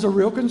that was a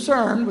real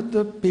concern with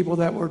the people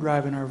that were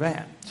driving our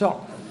van.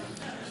 So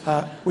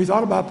we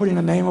thought about putting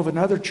the name of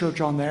another church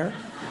on there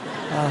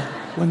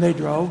when they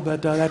drove,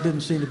 but that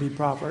didn't seem to be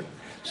proper.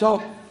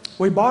 So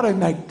we bought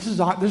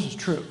this is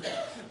true.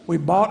 We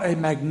bought a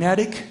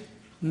magnetic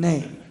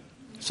name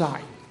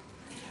sign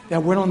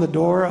that went on the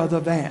door of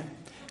the van.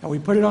 And we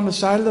put it on the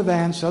side of the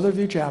van, Southern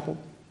View Chapel,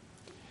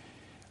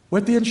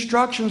 with the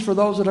instructions for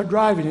those that are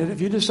driving it. If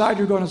you decide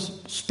you're going to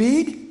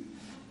speed,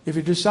 if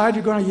you decide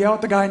you're going to yell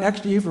at the guy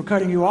next to you for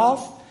cutting you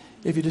off,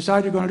 if you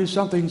decide you're going to do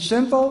something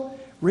sinful,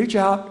 reach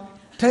out,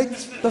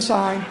 take the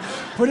sign,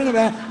 put it in the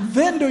van,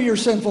 then do your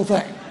sinful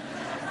thing.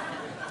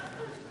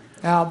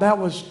 Now, that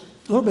was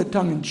a little bit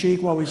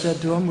tongue-in-cheek what we said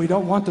to them. We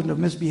don't want them to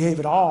misbehave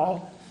at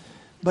all.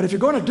 But if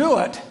you're going to do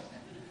it,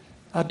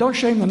 don't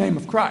shame the name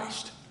of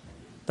Christ.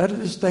 Let us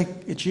just think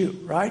it's you,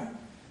 right?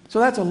 So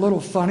that's a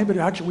little funny,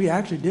 but we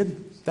actually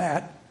did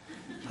that.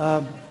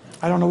 I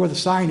don't know where the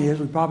sign is.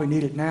 We probably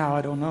need it now.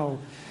 I don't know.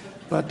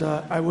 But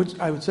I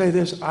would say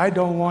this. I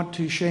don't want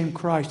to shame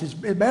Christ. It's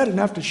bad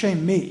enough to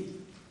shame me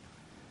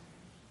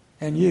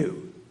and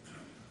you,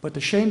 but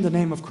to shame the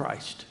name of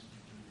Christ.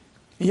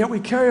 And yet we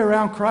carry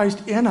around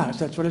Christ in us.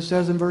 That's what it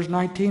says in verse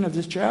 19 of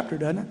this chapter,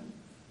 doesn't it?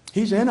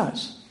 He's in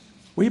us.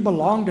 We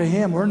belong to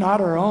Him. We're not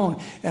our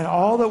own. And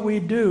all that we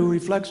do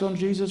reflects on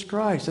Jesus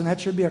Christ. And that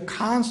should be a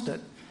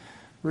constant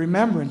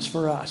remembrance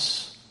for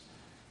us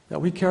that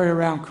we carry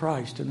around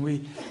Christ. And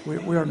we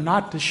are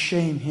not to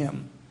shame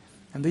Him.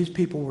 And these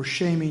people were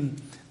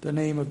shaming the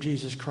name of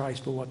Jesus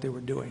Christ for what they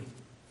were doing.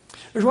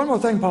 There's one more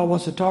thing Paul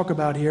wants to talk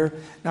about here.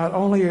 Not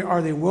only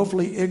are they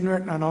willfully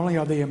ignorant, not only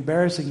are they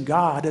embarrassing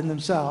God in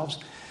themselves,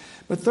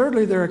 but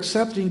thirdly, they're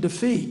accepting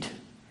defeat.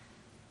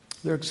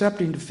 They're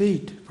accepting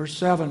defeat. Verse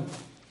 7.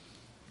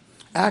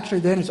 Actually,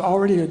 then, it's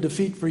already a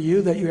defeat for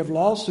you that you have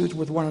lawsuits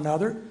with one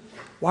another.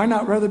 Why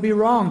not rather be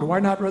wronged? Why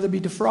not rather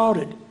be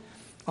defrauded?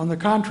 On the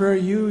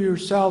contrary, you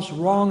yourselves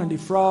wrong and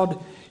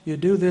defraud. You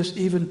do this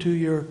even to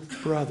your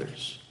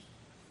brothers.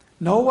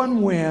 No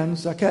one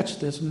wins, now catch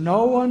this,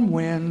 no one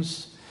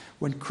wins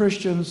when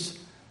Christians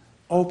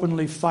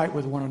openly fight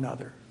with one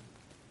another.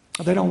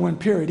 They don't win,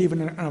 period,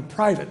 even in a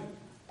private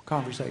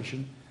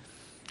conversation.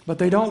 But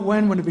they don't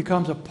win when it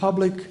becomes a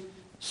public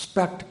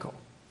spectacle.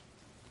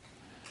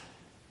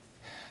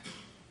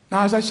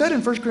 Now, as I said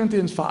in 1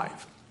 Corinthians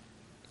 5,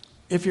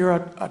 if you're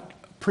a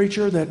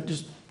preacher that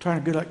just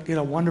trying to get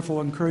a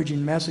wonderful,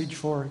 encouraging message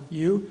for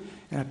you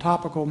and a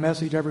topical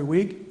message every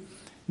week,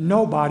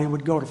 nobody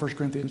would go to 1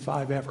 Corinthians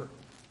 5 ever.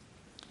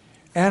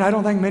 And I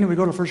don't think many would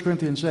go to 1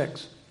 Corinthians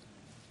 6.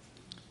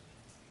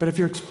 But if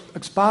you're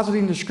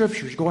expositing the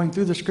Scriptures, going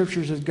through the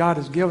Scriptures as God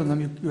has given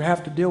them, you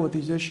have to deal with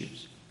these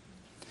issues.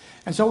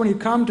 And so when you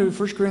come to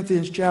 1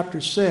 Corinthians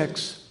chapter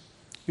 6,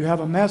 you have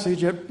a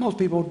message that most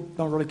people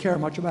don't really care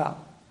much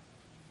about.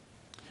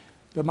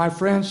 But my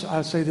friends,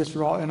 I say this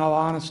in all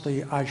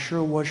honesty, I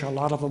sure wish a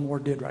lot of them more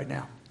did right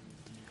now.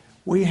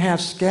 We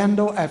have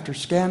scandal after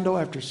scandal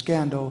after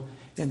scandal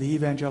in the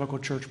evangelical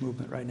church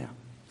movement right now.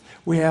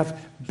 We have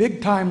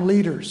big-time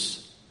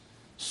leaders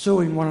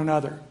suing one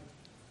another,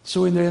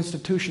 suing the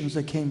institutions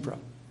they came from.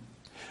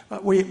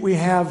 We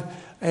have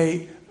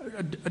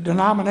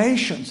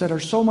denominations that are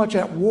so much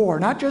at war,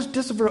 not just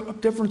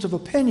difference of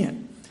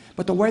opinion,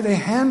 but the way they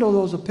handle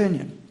those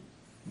opinions.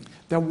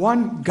 That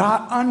one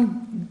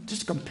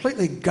just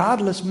completely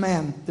godless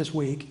man this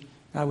week,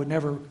 I would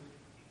never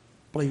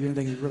believe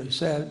anything he really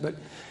said, but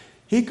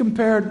he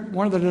compared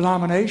one of the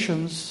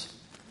denominations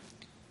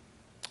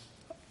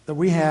that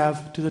we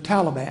have to the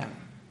Taliban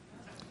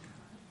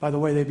by the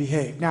way they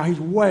behave. Now, he's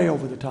way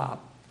over the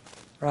top,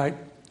 right?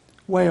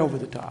 Way over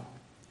the top.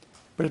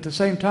 But at the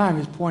same time,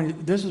 his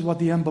point, this is what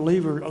the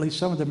unbeliever, at least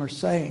some of them, are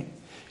saying.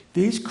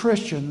 These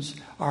Christians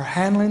are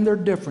handling their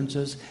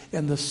differences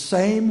in the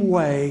same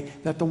way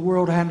that the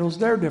world handles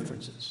their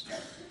differences.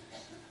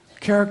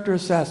 Character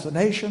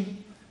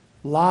assassination,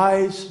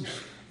 lies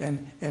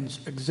and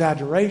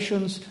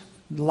exaggerations,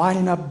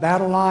 lining up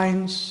battle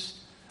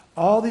lines,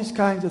 all these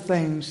kinds of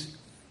things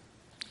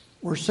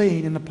we're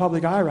seeing in the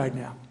public eye right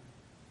now.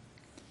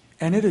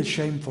 And it is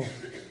shameful.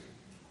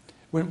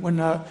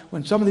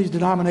 When some of these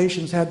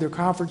denominations had their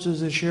conferences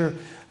this year,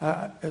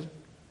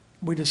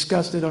 we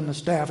discussed it on the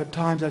staff at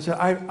times. I said,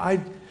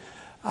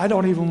 I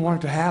don't even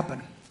want it to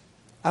happen.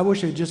 I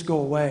wish it would just go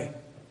away.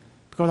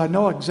 Because I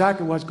know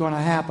exactly what's going to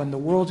happen. The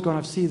world's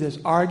going to see this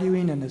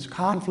arguing and this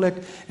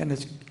conflict and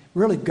this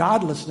really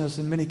godlessness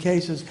in many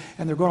cases,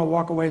 and they're going to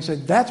walk away and say,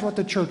 that's what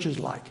the church is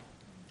like.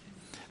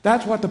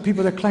 That's what the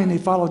people that claim they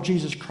follow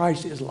Jesus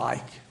Christ is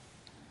like.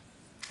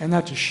 And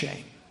that's a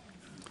shame.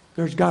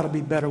 There's got to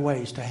be better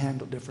ways to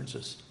handle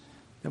differences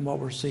than what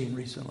we're seeing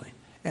recently.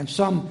 And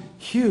some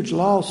huge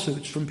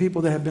lawsuits from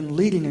people that have been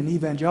leading in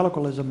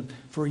evangelicalism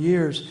for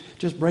years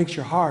just breaks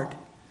your heart.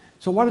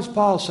 So what does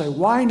Paul say?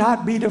 Why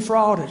not be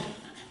defrauded?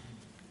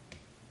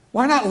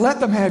 Why not let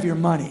them have your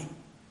money?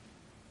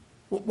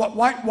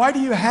 Why do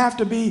you have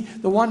to be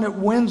the one that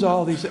wins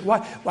all these?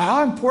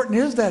 How important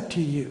is that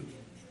to you?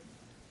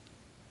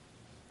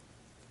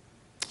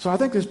 So I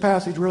think this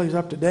passage really is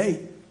up to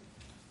date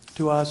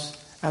to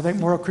us. I think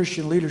moral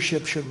Christian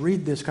leadership should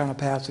read this kind of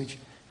passage,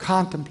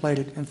 contemplate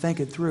it, and think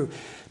it through.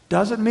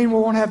 Doesn't mean we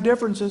won't have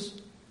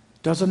differences.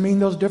 Doesn't mean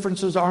those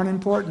differences aren't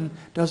important.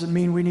 Doesn't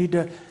mean we need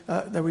to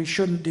that we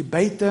shouldn't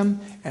debate them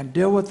and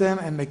deal with them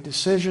and make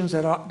decisions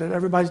that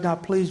everybody's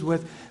not pleased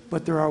with.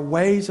 But there are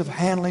ways of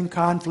handling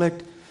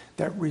conflict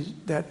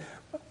that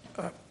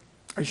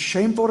are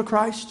shameful to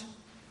Christ,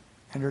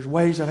 and there's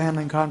ways of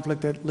handling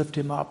conflict that lift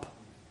Him up.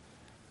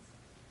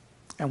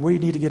 And we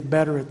need to get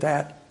better at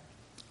that.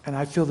 And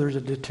I feel there's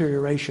a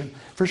deterioration.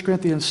 1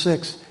 Corinthians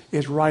 6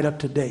 is right up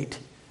to date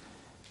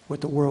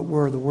with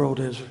where the world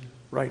is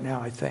right now,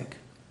 I think.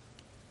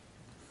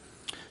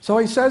 So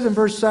he says in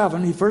verse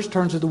 7, he first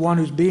turns to the one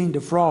who's being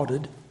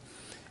defrauded.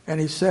 And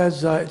he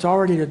says, it's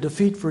already a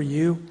defeat for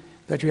you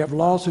that you have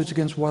lawsuits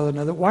against one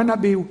another. Why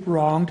not be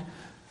wronged?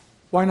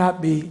 Why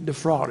not be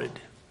defrauded?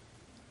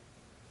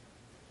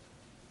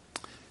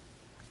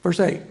 Verse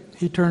 8,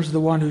 he turns to the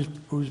one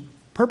who's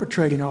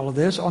perpetrating all of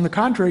this. On the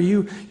contrary,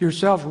 you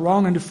yourselves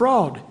wrong and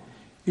defraud.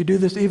 You do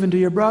this even to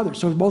your brothers.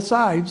 So both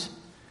sides,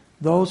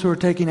 those who are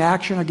taking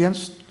action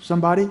against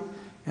somebody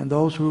and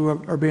those who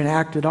are being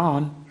acted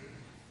on.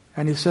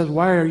 And he says,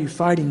 why are you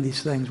fighting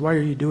these things? Why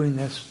are you doing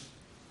this?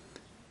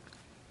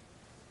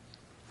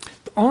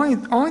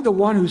 Only the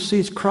one who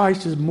sees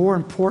Christ is more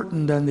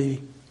important than the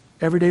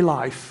everyday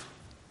life,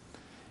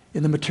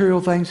 in the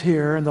material things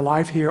here and the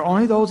life here.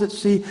 Only those that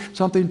see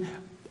something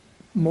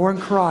more in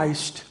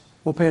Christ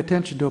will pay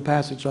attention to a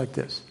passage like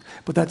this.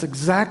 But that's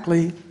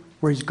exactly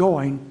where he's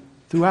going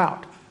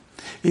throughout.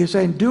 He's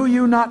saying, do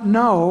you not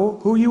know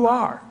who you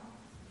are?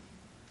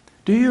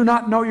 Do you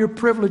not know your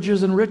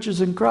privileges and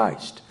riches in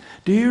Christ?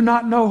 Do you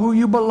not know who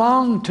you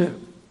belong to?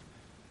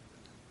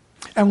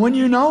 And when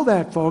you know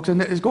that, folks,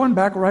 and it's going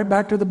right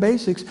back to the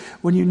basics,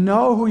 when you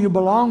know who you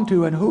belong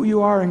to and who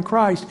you are in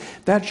Christ,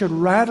 that should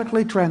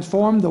radically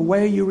transform the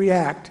way you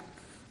react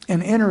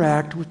and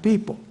interact with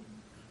people.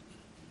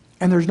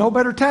 And there's no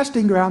better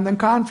testing ground than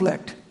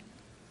conflict.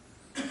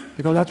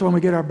 Because that's when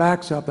we get our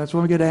backs up. That's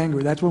when we get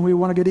angry. That's when we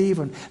want to get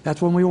even.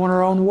 That's when we want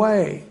our own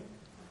way.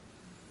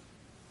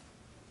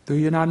 Do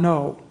you not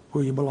know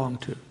who you belong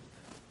to?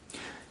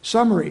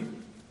 Summary.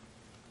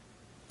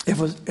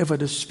 If a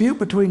dispute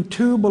between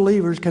two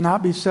believers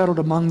cannot be settled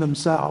among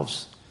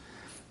themselves,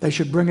 they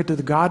should bring it to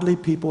the godly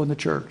people in the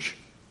church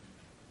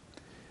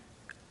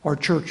or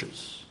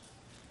churches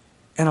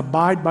and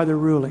abide by their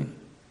ruling.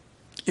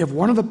 If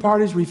one of the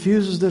parties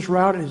refuses this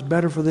route, it is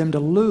better for them to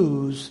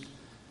lose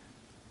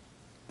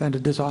than to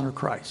dishonor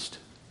Christ.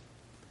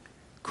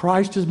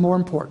 Christ is more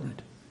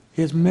important.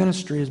 His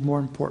ministry is more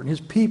important.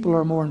 His people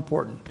are more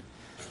important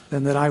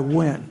than that I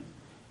win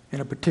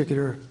in a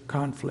particular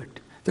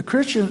conflict. The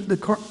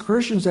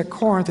Christians at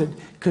Corinth had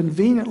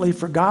conveniently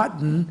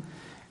forgotten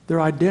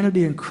their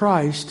identity in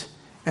Christ,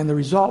 and the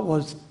result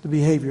was the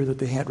behavior that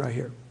they had right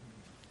here.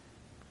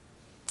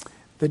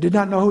 They did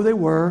not know who they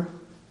were.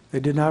 They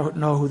did not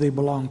know who they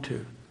belonged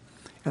to.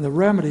 And the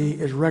remedy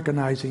is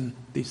recognizing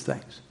these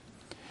things.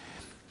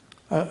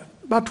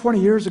 About 20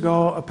 years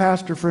ago, a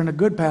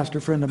good pastor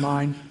friend of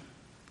mine,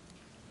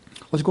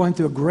 was going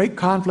through a great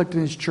conflict in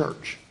his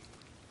church.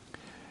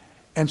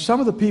 And some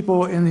of the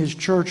people in his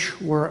church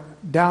were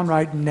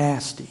downright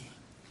nasty.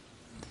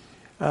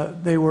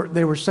 They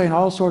were saying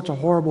all sorts of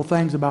horrible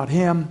things about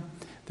him.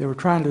 They were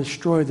trying to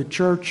destroy the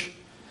church.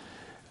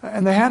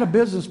 And they had a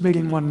business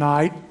meeting one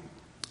night,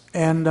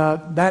 and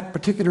that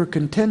particular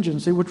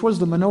contingency, which was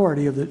the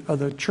minority of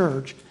the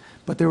church,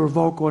 but they were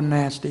vocal and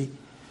nasty,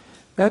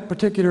 that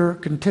particular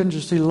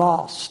contingency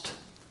lost.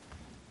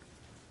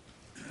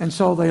 And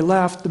so they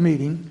left the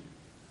meeting.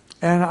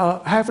 And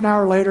half an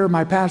hour later,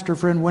 my pastor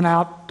friend went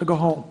out to go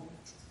home.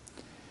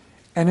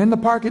 And in the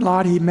parking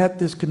lot, he met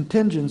this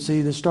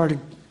contingency that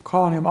started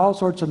calling him all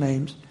sorts of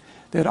names.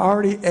 They had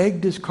already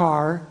egged his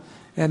car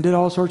and did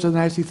all sorts of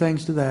nasty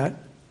things to that.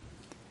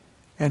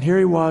 And here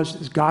he was,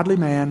 this godly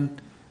man,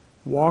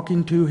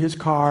 walking to his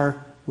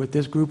car with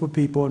this group of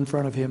people in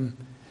front of him,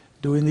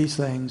 doing these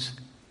things,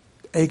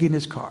 egging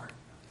his car.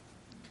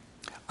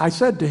 I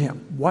said to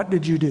him, "What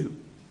did you do?"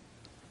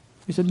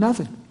 He said,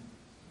 "Nothing.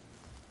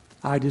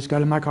 I just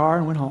got in my car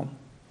and went home."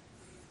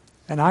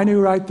 And I knew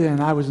right then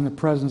I was in the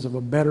presence of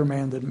a better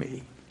man than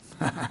me.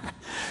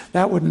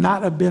 That would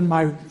not have been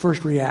my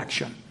first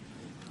reaction.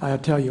 I'll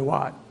tell you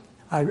what.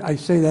 I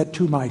say that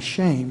to my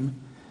shame,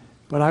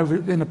 but I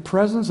was in the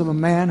presence of a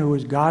man who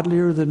was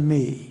godlier than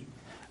me.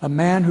 A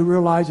man who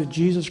realized that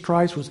Jesus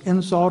Christ was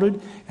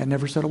insulted and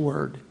never said a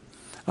word.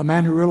 A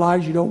man who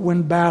realized you don't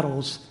win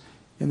battles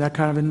in that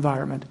kind of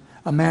environment.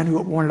 A man who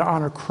wanted to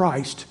honor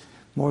Christ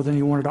more than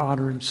he wanted to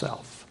honor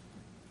himself.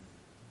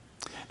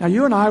 Now,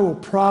 you and I will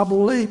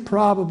probably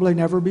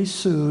never be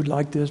sued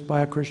like this by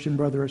a Christian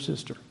brother or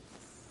sister.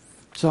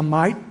 Some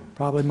might,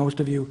 probably most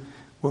of you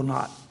will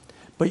not.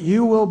 But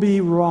you will be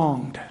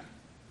wronged.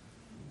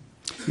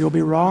 You'll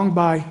be wronged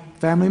by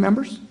family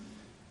members.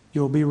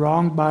 You'll be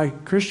wronged by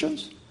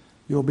Christians.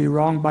 You'll be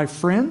wronged by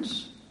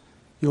friends.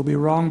 You'll be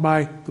wronged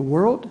by the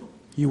world.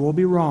 You will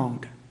be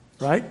wronged,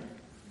 right?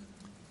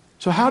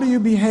 So how do you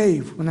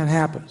behave when that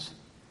happens?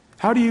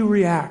 How do you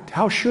react?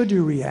 How should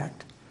you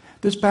react?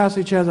 This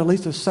passage has at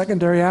least a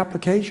secondary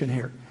application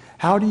here.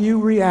 How do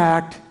you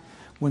react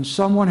when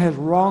someone has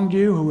wronged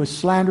you, who has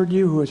slandered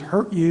you, who has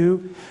hurt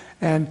you,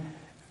 and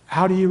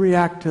how do you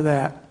react to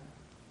that?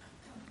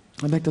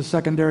 I think the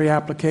secondary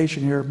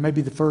application here,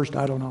 maybe the first,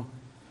 I don't know,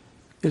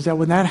 is that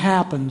when that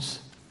happens,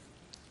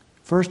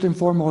 first and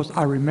foremost,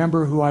 I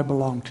remember who I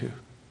belong to.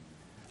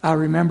 I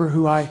remember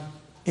who I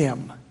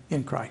am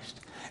in Christ.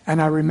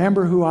 And I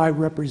remember who I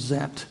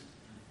represent,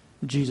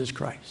 Jesus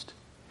Christ.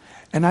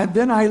 And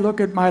then I look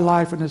at my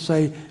life and I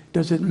say,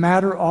 does it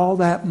matter all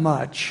that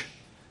much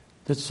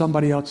that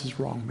somebody else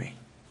has wronged me?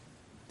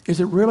 Is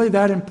it really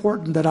that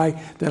important that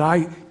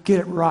I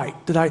get it right?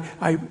 That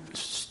I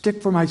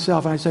stick for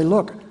myself and I say,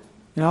 look,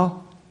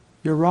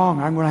 you're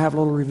wrong. I'm going to have a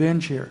little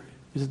revenge here.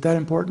 Is it that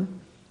important?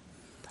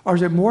 Or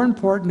is it more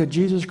important that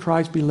Jesus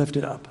Christ be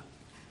lifted up?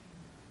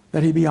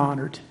 That he be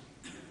honored?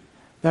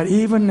 That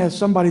even as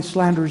somebody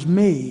slanders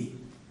me,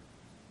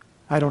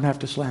 I don't have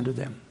to slander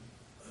them.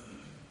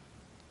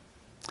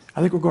 I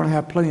think we're going to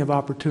have plenty of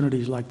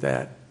opportunities like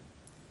that.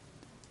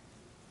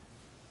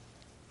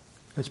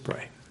 Let's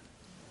pray.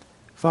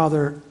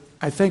 Father,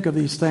 I think of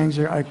these things.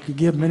 I could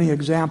give many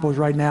examples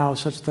right now of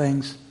such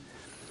things.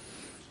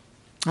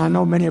 I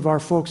know many of our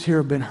folks here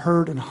have been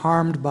hurt and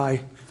harmed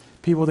by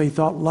people they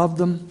thought loved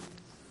them,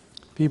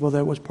 people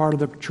that was part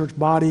of the church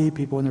body,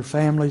 people in their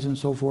families and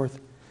so forth.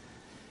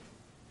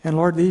 And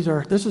Lord,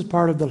 this is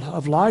part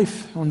of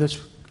life on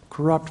this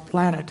corrupt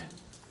planet.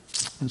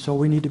 And so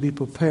we need to be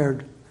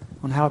prepared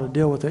on how to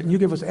deal with it. And you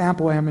give us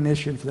ample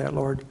ammunition for that,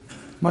 Lord.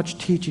 Much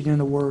teaching in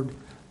the Word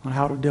on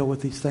how to deal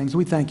with these things.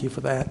 We thank you for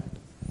that.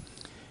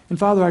 And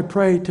Father, I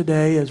pray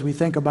today as we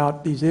think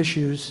about these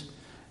issues,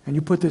 and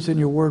you put this in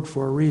your Word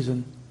for a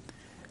reason,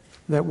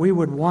 that we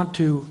would want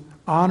to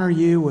honor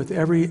you with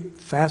every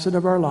facet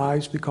of our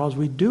lives because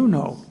we do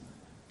know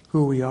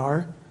who we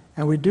are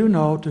and we do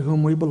know to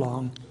whom we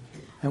belong,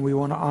 and we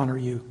want to honor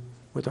you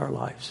with our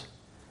lives.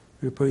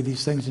 We pray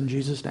these things in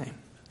Jesus' name.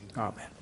 Amen.